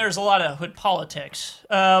 I mean, there's a lot of hood politics,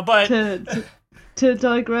 but To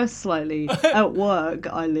digress slightly, at work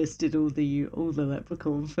I listed all the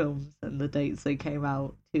Leprechaun films and the dates they came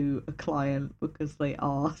out to a client because they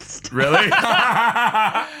asked. Really?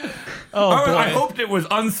 oh boy, I hoped it was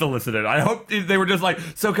unsolicited. I hoped they were just like,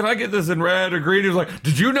 so can I get this in red or green? He was like,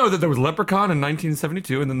 did you know that there was Leprechaun in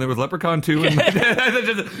 1972 and then there was Leprechaun 2? And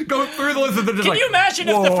just go through the list and they're just can like, you imagine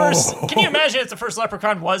whoa. if the first? Can you imagine if the first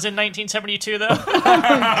Leprechaun was in 1972 though?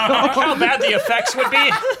 How bad the effects would be.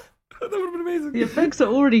 That would have been amazing. The effects are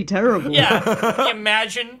already terrible. Yeah, can you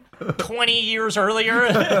imagine 20 years earlier,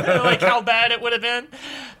 like how bad it would have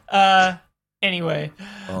been. Anyway,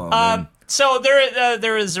 so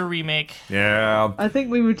there is a remake. Yeah. I think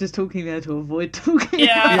we were just talking there to avoid talking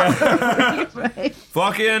Yeah. about the remake.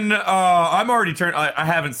 Fucking, I'm already turned, I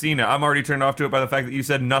haven't seen it. I'm already turned off to it by the fact that you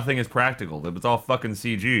said nothing is practical. That it's all fucking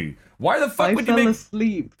CG. Why the fuck I would you fell make...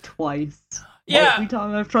 asleep twice. Yeah. Every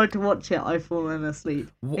time I've tried to watch it, I've fallen asleep.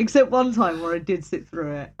 Except one time where I did sit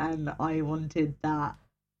through it and I wanted that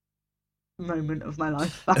moment of my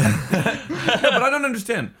life back. No, but I don't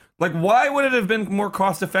understand. Like, why would it have been more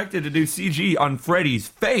cost effective to do CG on Freddy's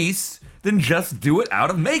face than just do it out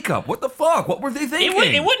of makeup? What the fuck? What were they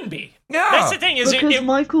thinking? It wouldn't be. Yeah. That's the thing is Because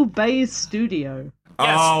Michael Bay's studio.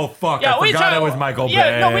 Yes. Oh, fuck. Yeah, I forgot it was Michael Bay.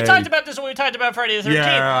 Yeah, no, we talked about this when we talked about Friday the 13th.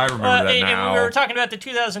 Yeah, I remember that and now. we were talking about the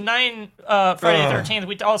 2009 Friday the 13th.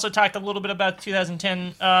 We also talked a little bit about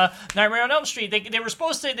 2010 Nightmare on Elm Street. They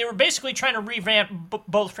were basically trying to revamp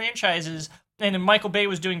both franchises, and then Michael Bay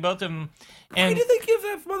was doing both of them. Why And did they give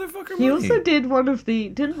that motherfucker money? He also did one of the...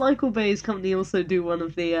 Didn't Michael Bay's company also do one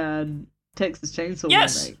of the Texas Chainsaw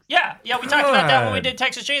yes, remakes? yeah, we talked about that when we God. did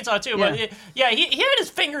Texas Chainsaw too. Yeah. But yeah, he had his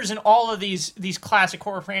fingers in all of these classic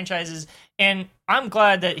horror franchises, and I'm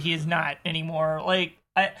glad that he is not anymore. Like,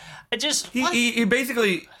 I just He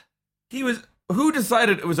basically, he was, who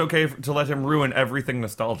decided it was okay to let him ruin everything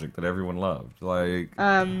nostalgic that everyone loved? Like,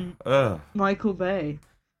 Michael Bay.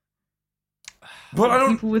 but I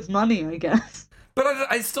don't, People with money, I guess. but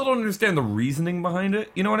I still don't understand the reasoning behind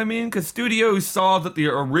it. You know what I mean? Because studios saw that the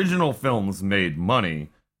original films made money.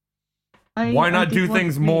 Why not did do once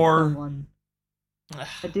things meet more- someone-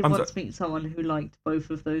 I did I'm once meet someone who liked both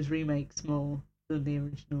of those remakes more than the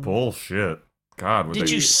original. Bullshit. God, were did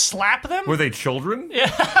they, you slap them? were they children? Yeah.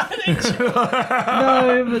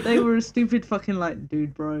 No, but they were a stupid fucking like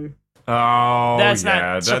dude, bro. Oh, That's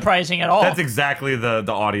yeah, not surprising at all. That's exactly the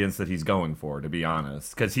audience that he's going for, to be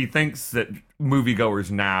honest, because he thinks that moviegoers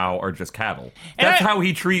now are just cattle. And That's how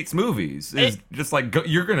he treats movies. Is just like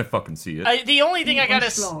you're gonna fucking see it. The only thing I gotta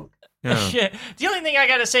Slog. Yeah. Yeah. The only thing I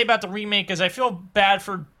gotta say about the remake is I feel bad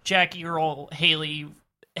for Jackie Earl Haley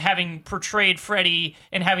having portrayed Freddy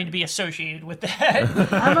and having to be associated with that.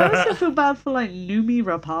 And I also feel bad for like Noomi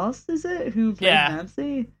Rapace, is it? Who played Yeah.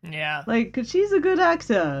 Nancy? Yeah. Like, 'cause she's a good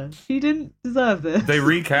actor. She didn't deserve this. They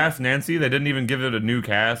recast Nancy. They didn't even give it a new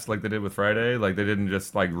cast like they did with Friday. Like they didn't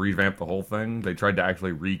just like revamp the whole thing. They tried to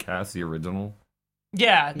actually recast the original.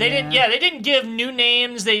 Yeah, they didn't. Yeah, they didn't give new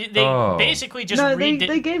names. They Oh. basically just No, redid.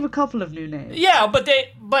 they gave a couple of new names. Yeah, but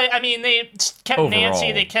I mean, they kept Overall.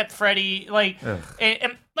 Nancy. They kept Freddy. Like, Ugh.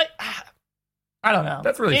 and like, I don't know.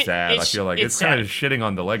 That's really sad. I feel like it's kind of shitting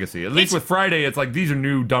on the legacy. At least with Friday, it's like these are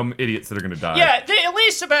new dumb idiots that are gonna die. Yeah, at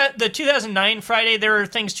least about the 2009 Friday, there are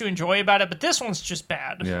things to enjoy about it, but this one's just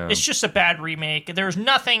bad. Yeah. It's just a bad remake. There's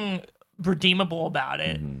nothing redeemable about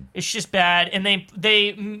it. Mm-hmm. It's just bad, and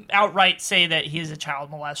they outright say that he's a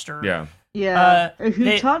child molester. Yeah. Yeah, who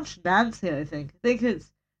they- touched Nancy? I think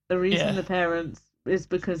it's the reason Yeah. the parents is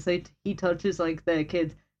because he touches like their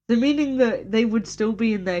kid. So meaning that they would still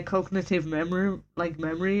be in their cognitive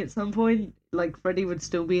memory at some point. Like Freddy would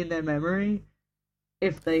still be in their memory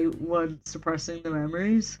if they weren't suppressing the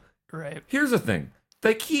memories. Right. Here's the thing.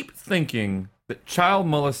 They keep thinking that child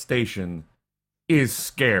molestation is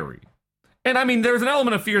scary. And I mean, there's an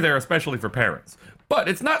element of fear there, especially for parents. But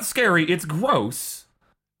it's not scary, it's gross.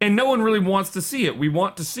 And no one really wants to see it. We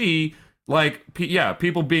want to see, like,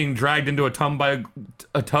 people being dragged into a tub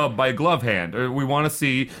by a glove hand. Or we want to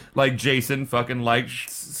see, like, Jason fucking,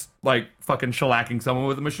 fucking shellacking someone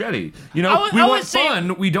with a machete. You know, we want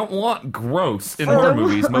fun. We don't want gross in horror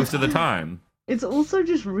movies most of the time. It's also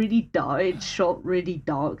just really dark. It's shot really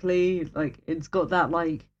darkly. Like it's got that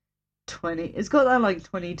like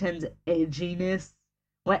 2010s edginess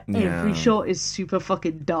where every shot is super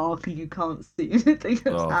fucking dark and you can't see anything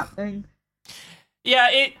that's happening. Yeah,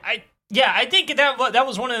 I think that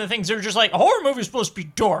was one of the things. They're just like, a horror movie is supposed to be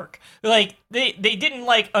dark. Like they didn't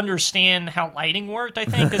like understand how lighting worked. I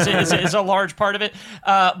think is a large part of it.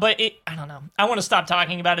 But I don't know. I want to stop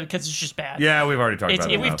talking about it because it's just bad. Yeah, we've already talked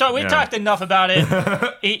about it. We've talked enough about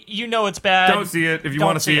it. You know it's bad. Don't see it. If you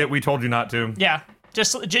want to see it, we told you not to. Yeah.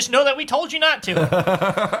 Just know that we told you not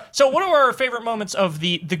to. So what are our favorite moments of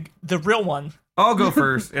the real one? I'll go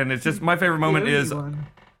first, and it's just my favorite moment is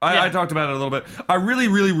I talked about it a little bit. I really,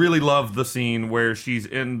 really, really love the scene where she's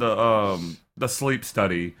in the sleep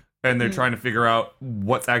study and they're trying to figure out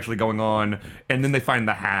what's actually going on, and then they find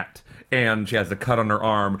the hat and she has the cut on her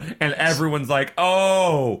arm, and everyone's like,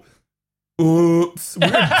 "Oh, oops,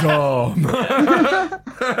 we're dumb."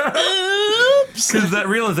 Because that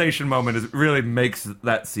realization moment really makes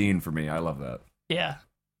that scene for me. I love that. Yeah.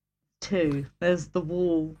 2. There's the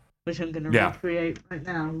wall, which I'm going to Yeah. recreate right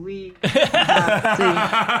now. We have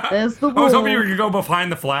to. There's the wall. I was hoping you were gonna go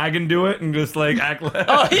behind the flag and do it and just like act like.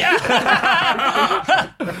 Oh yeah.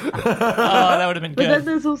 Oh, that would have been But then good.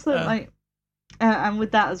 there's also and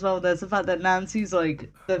with that as well, there's the fact that Nancy's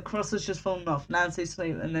like the cross has just fallen off. Nancy's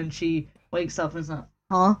asleep, and then she wakes up and is like,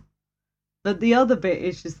 "Huh?" But the other bit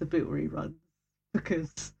is just the bit where he runs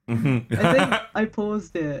because I think I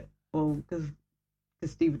paused it, because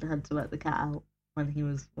Stephen had to let the cat out when we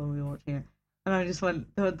were watching it. And I just went,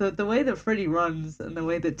 the way that Freddy runs and the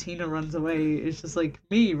way that Tina runs away is just like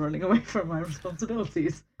me running away from my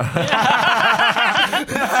responsibilities. Somebody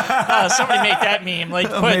make that meme. Like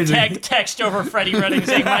put Amazing. text over Freddy running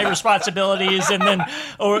saying my responsibilities, and then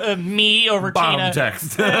me over Bottom Tina.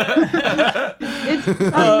 text. It's,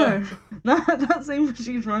 I don't know. That scene where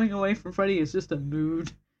she's running away from Freddy is just a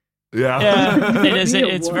mood. Yeah, it is. Be a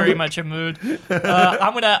It's what? very much a mood.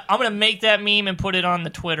 I'm gonna make that meme and put it on the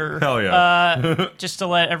Twitter. Hell yeah. Just to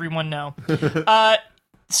let everyone know.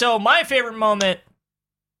 So my favorite moment,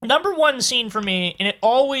 number one scene for me, and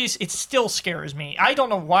it still scares me. I don't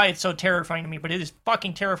know why it's so terrifying to me, but it is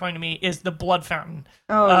fucking terrifying to me. Is the blood fountain.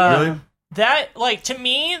 Oh, yeah. Really? that, like, to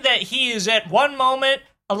me, that he is at one moment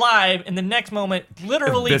alive and the next moment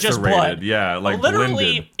literally just Eviscerated, blood. yeah, like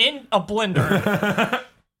literally blended. in a blender.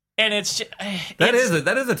 And it's That is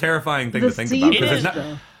a terrifying thing The to think scene about. It because is. there's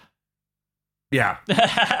not, yeah.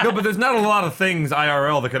 No, but there's not a lot of things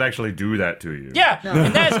IRL that could actually do that to you. Yeah, No.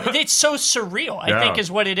 and it's so surreal. I Yeah. think is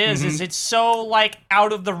what it is. Is it's so like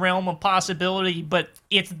out of the realm of possibility, but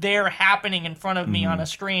it's there happening in front of me on a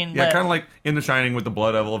screen. Yeah, that- kind of like in The Shining with the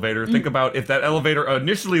blood elevator. Think about if that elevator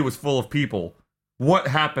initially was full of people, what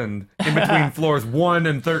happened in between floors 1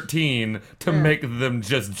 and 13 to make them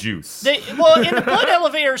just juice? well, in the blood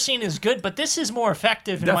elevator scene is good, but this is more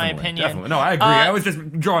effective in my opinion. Definitely. No, I agree. I was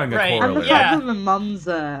just drawing a right. And the correlation. Yeah. fact that the mum's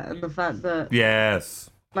there, and the fact that,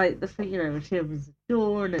 Yes. like, the thing, she opens the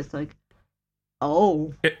door, and it's like,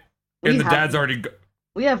 oh, And We the have- dad's already...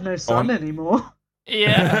 we have no son On- anymore.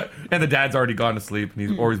 Yeah, and the dad's already gone to sleep, and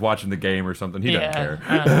he's watching the game or something. He doesn't yeah. care.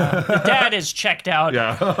 I don't know. The dad is checked out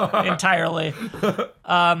Yeah. entirely.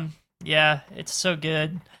 Yeah, it's so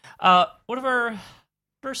good. What are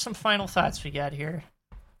some final thoughts we got here?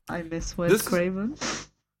 I miss Wes This- Craven.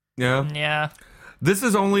 Yeah. Yeah. This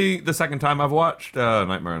is only the second time I've watched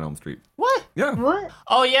Nightmare on Elm Street. What? Yeah. What?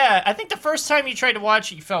 Oh yeah, I think the first time you tried to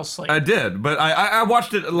watch it, you fell asleep. I did, but I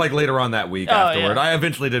watched it like later on that week Oh, afterward. yeah. I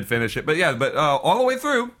eventually did finish it, but all the way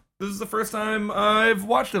through. This is the first time I've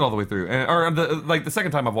watched it all the way through, or the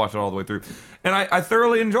second time I've watched it all the way through, and I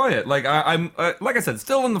thoroughly enjoy it. Like I'm like I said,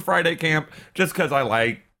 still in the Friday camp, just because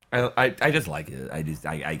I just like it.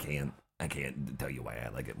 I can't tell you why I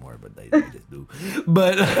like it more, but I just do.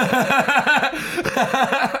 But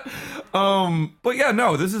but yeah,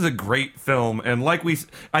 no, this is a great film, and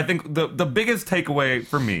I think the biggest takeaway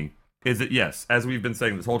for me is that yes, as we've been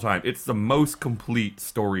saying this whole time, it's the most complete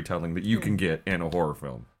storytelling that you can get in a horror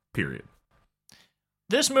film. Period.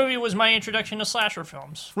 This movie was my introduction to slasher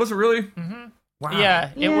films. Was it really? Mm-hmm. Wow. Yeah,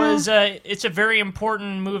 it Yeah. was. It's a very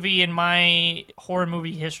important movie in my horror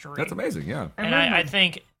movie history. That's amazing. Yeah. And I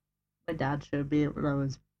think my dad showed me it when I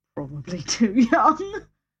was probably too young.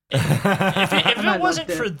 if And I it wasn't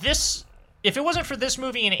loved it. for this, if it wasn't for this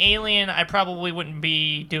movie and Alien, I probably wouldn't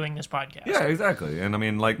be doing this podcast. Yeah, exactly. And I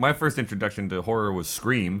mean, like, my first introduction to horror was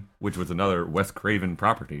Scream, which was another Wes Craven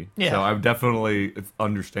property. Yeah. So I definitely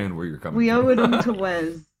understand where you're coming We from. owe it all to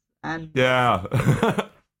Wes, and Yeah.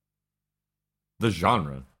 The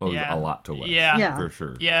genre owes Yeah. a lot to Wes. Yeah. Yeah. For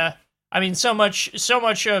sure. Yeah. I mean, so much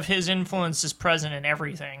of his influence is present in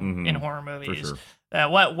everything in horror movies. sure.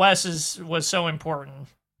 What Wes was so important,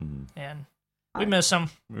 Mhm. and we miss him.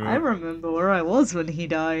 I remember where I was when he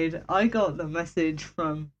died. I got the message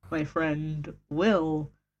from my friend Will.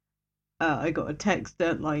 I got a text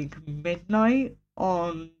at like midnight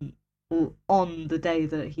on the day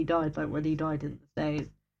that he died, like when he died in the States.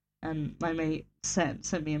 And my mate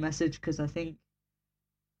sent me a message because I think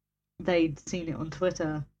they'd seen it on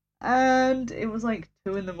Twitter. And it was like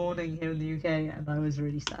 2 in the morning here in the UK, and I was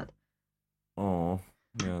really sad. Oh.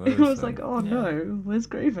 Yeah, that It is was sad. like, oh no, where's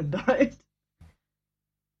Graven died?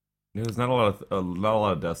 Yeah, there's not a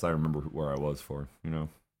lot of deaths I remember where I was for, you know.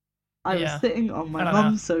 I Yeah. was sitting on I my don't know.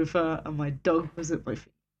 mum's sofa, and my dog was at my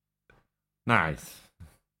feet. Nice.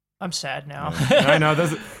 I'm sad now. I know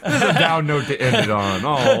this is a down note to end it on.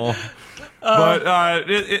 Oh, but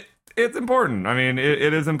it's important. I mean,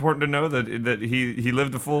 it is important to know that he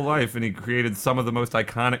lived a full life and he created some of the most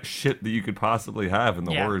iconic shit that you could possibly have in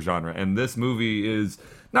the Yeah. horror genre. And this movie is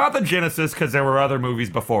not the genesis because there were other movies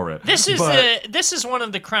before it. This is but, this is one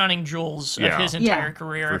of the crowning jewels of Yeah. his entire Yeah.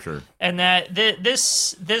 career, For sure. and that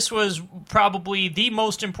this was probably the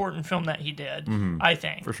most important film that he did. I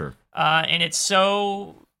think, for sure. and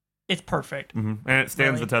it's perfect. And it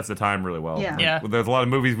stands Really. the test of time really well. Yeah. Like, Yeah. There's a lot of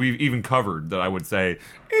movies we've even covered that I would say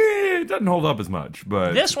it doesn't hold up as much,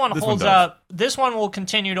 but This one holds does. up. This one will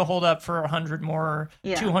continue to hold up for 100 more,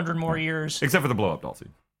 Yeah. 200 more years. Except for the blow up doll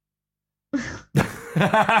scene.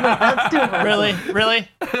 That's too hard. Really?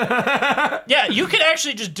 Yeah, you could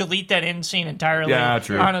actually just delete that end scene entirely. Yeah,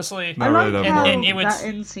 true. Honestly, No. I really like that how And it was- that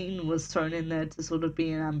end scene was thrown in there to sort of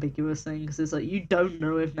be an ambiguous thing, because it's like, you don't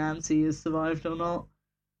know if Nancy has survived or not.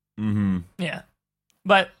 Mm-hmm. yeah,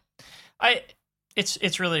 but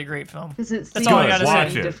it's really a great film. Because it That's seems all I gotta say.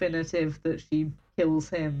 very definitive that she kills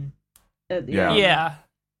him at the Yeah. end. Yeah,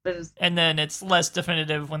 But it's, and then it's less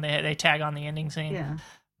definitive when they tag on the ending scene. yeah.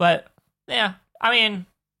 But yeah, I mean,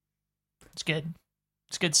 it's good.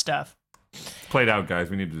 It's good stuff. Played out, guys.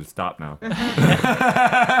 We need to just stop now.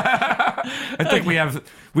 I think we have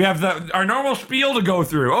our normal spiel to go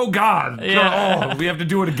through. Oh God! Yeah. Oh, we have to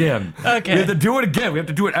do it again. Okay. We have to do it again. We have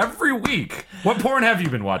to do it every week. What porn have you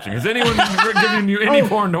been watching? Has anyone given you any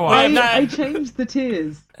porn to watch? I changed the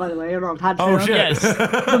tiers, by the way, on Patreon. Oh shit! Yes.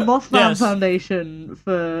 The Mothman Yes. Foundation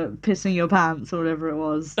for pissing your pants or whatever it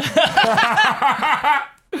was. That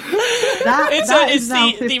It's is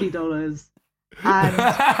now the- $50.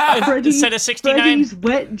 And Instead of 69? Freddy's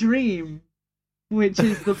Wet Dream, which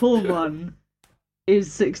is the porn one, is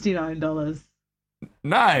 $69.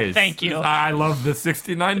 Nice. Thank you. I love the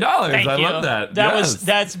 $69. Thank I you. love that.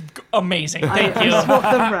 That's amazing. Thank I you.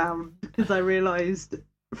 swapped them round because I realised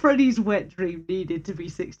Freddy's Wet Dream needed to be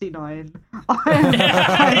 69.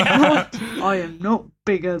 I am not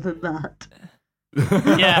bigger than that.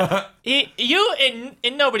 Yeah, you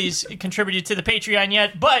and nobody's contributed to the Patreon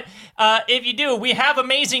yet, but if you do, we have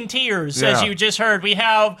amazing tiers, as Yeah. you just heard. We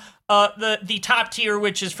have the top tier,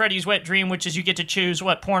 which is Freddy's Wet Dream, which is you get to choose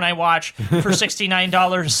what porn I watch for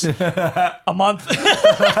 $69 a month.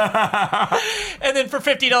 And then for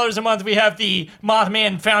 $50 a month, we have the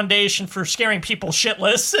Mothman Foundation for scaring people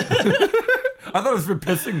shitless. I thought it was for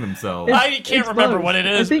pissing themselves. I can't It's remember both. what it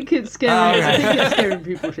I is. think it's scary. Oh, I okay. think it's scaring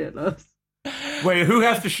people shitless. Wait, who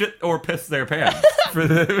has to shit or piss their pants for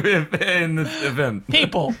in this event?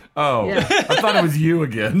 People. Oh, Yeah. I thought it was you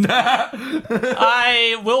again.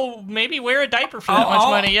 I will maybe wear a diaper for that much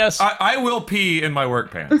money, yes. I will pee in my work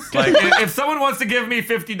pants. Like, if someone wants to give me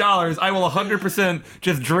 $50, I will 100%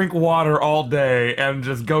 just drink water all day and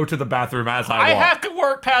just go to the bathroom as I I walk. have to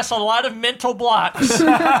work past a lot of mental blocks to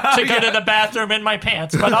go to the bathroom in my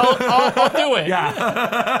pants, but I'll do it.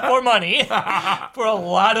 Yeah. For money. For a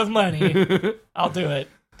lot of money. I'll do it.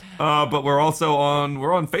 But we're also on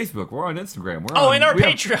Facebook. We're on Instagram. And our we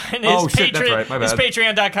have- Patreon Oh, is shit, that's right. My bad.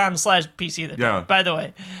 patreon.com/PC the Dead, Yeah. by the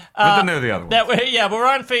way. But then there are the other ones. That way, yeah, we're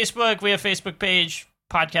on Facebook. We have a Facebook page,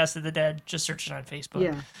 Podcast of the Dead. Just search it on Facebook.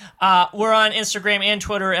 Yeah. We're on Instagram and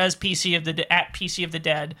Twitter as PC of the at PC of the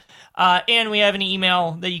Dead. And we have an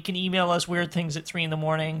email that you can email us weird things at 3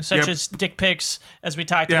 a.m, such Yep. as dick pics, as we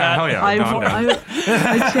talked Yeah, about. hell yeah. I, No, I'm down.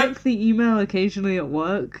 I check the email occasionally at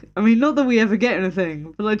work. I mean, not that we ever get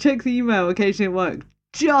anything, but I check the email occasionally at work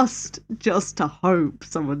just to hope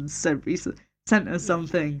someone sent us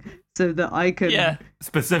something so that I could. Yeah.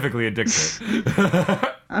 Specifically a dick pic.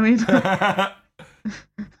 I mean,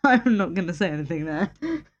 I'm not going to say anything there.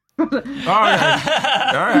 All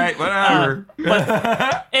right, whatever.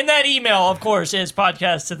 And that email, of course, is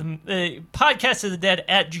podcast of the dead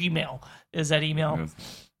at Gmail is that email.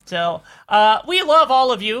 Yes. So we love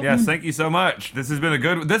all of you. Yes, thank you so much. This has been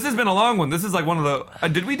a long one. This is like one of the.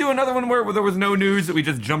 Did we do another one where there was no news that we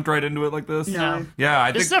just jumped right into it like this? No. Yeah,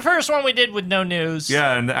 I This is think. the first one we did with no news.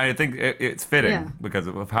 Yeah, and I think it's fitting Yeah. because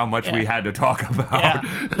of how much Yeah. we had to talk about.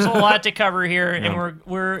 Yeah. There's a lot to cover here, Yeah. and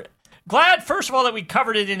we're glad, first of all, that we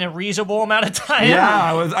covered it in a reasonable amount of time.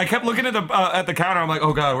 Yeah, I kept looking at the counter. I'm like,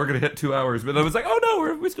 oh god, we're gonna hit 2 hours, but I was like, oh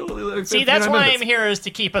no, we still. Like, See, that's 59 why minutes. I'm here, is to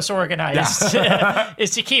keep us organized, is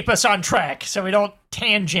to keep us on track, so we don't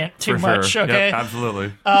tangent too For much. sure. Okay. Yep,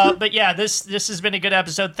 absolutely. But yeah, this has been a good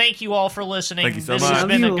episode. Thank you all for listening. Thank you so this much. has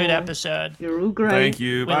been a Love you good all. episode. You're all great. Thank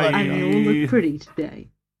you. We love Bye. And you all look pretty today.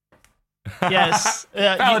 Yes.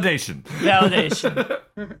 Validation. Validation.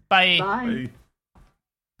 Bye. Bye. Bye.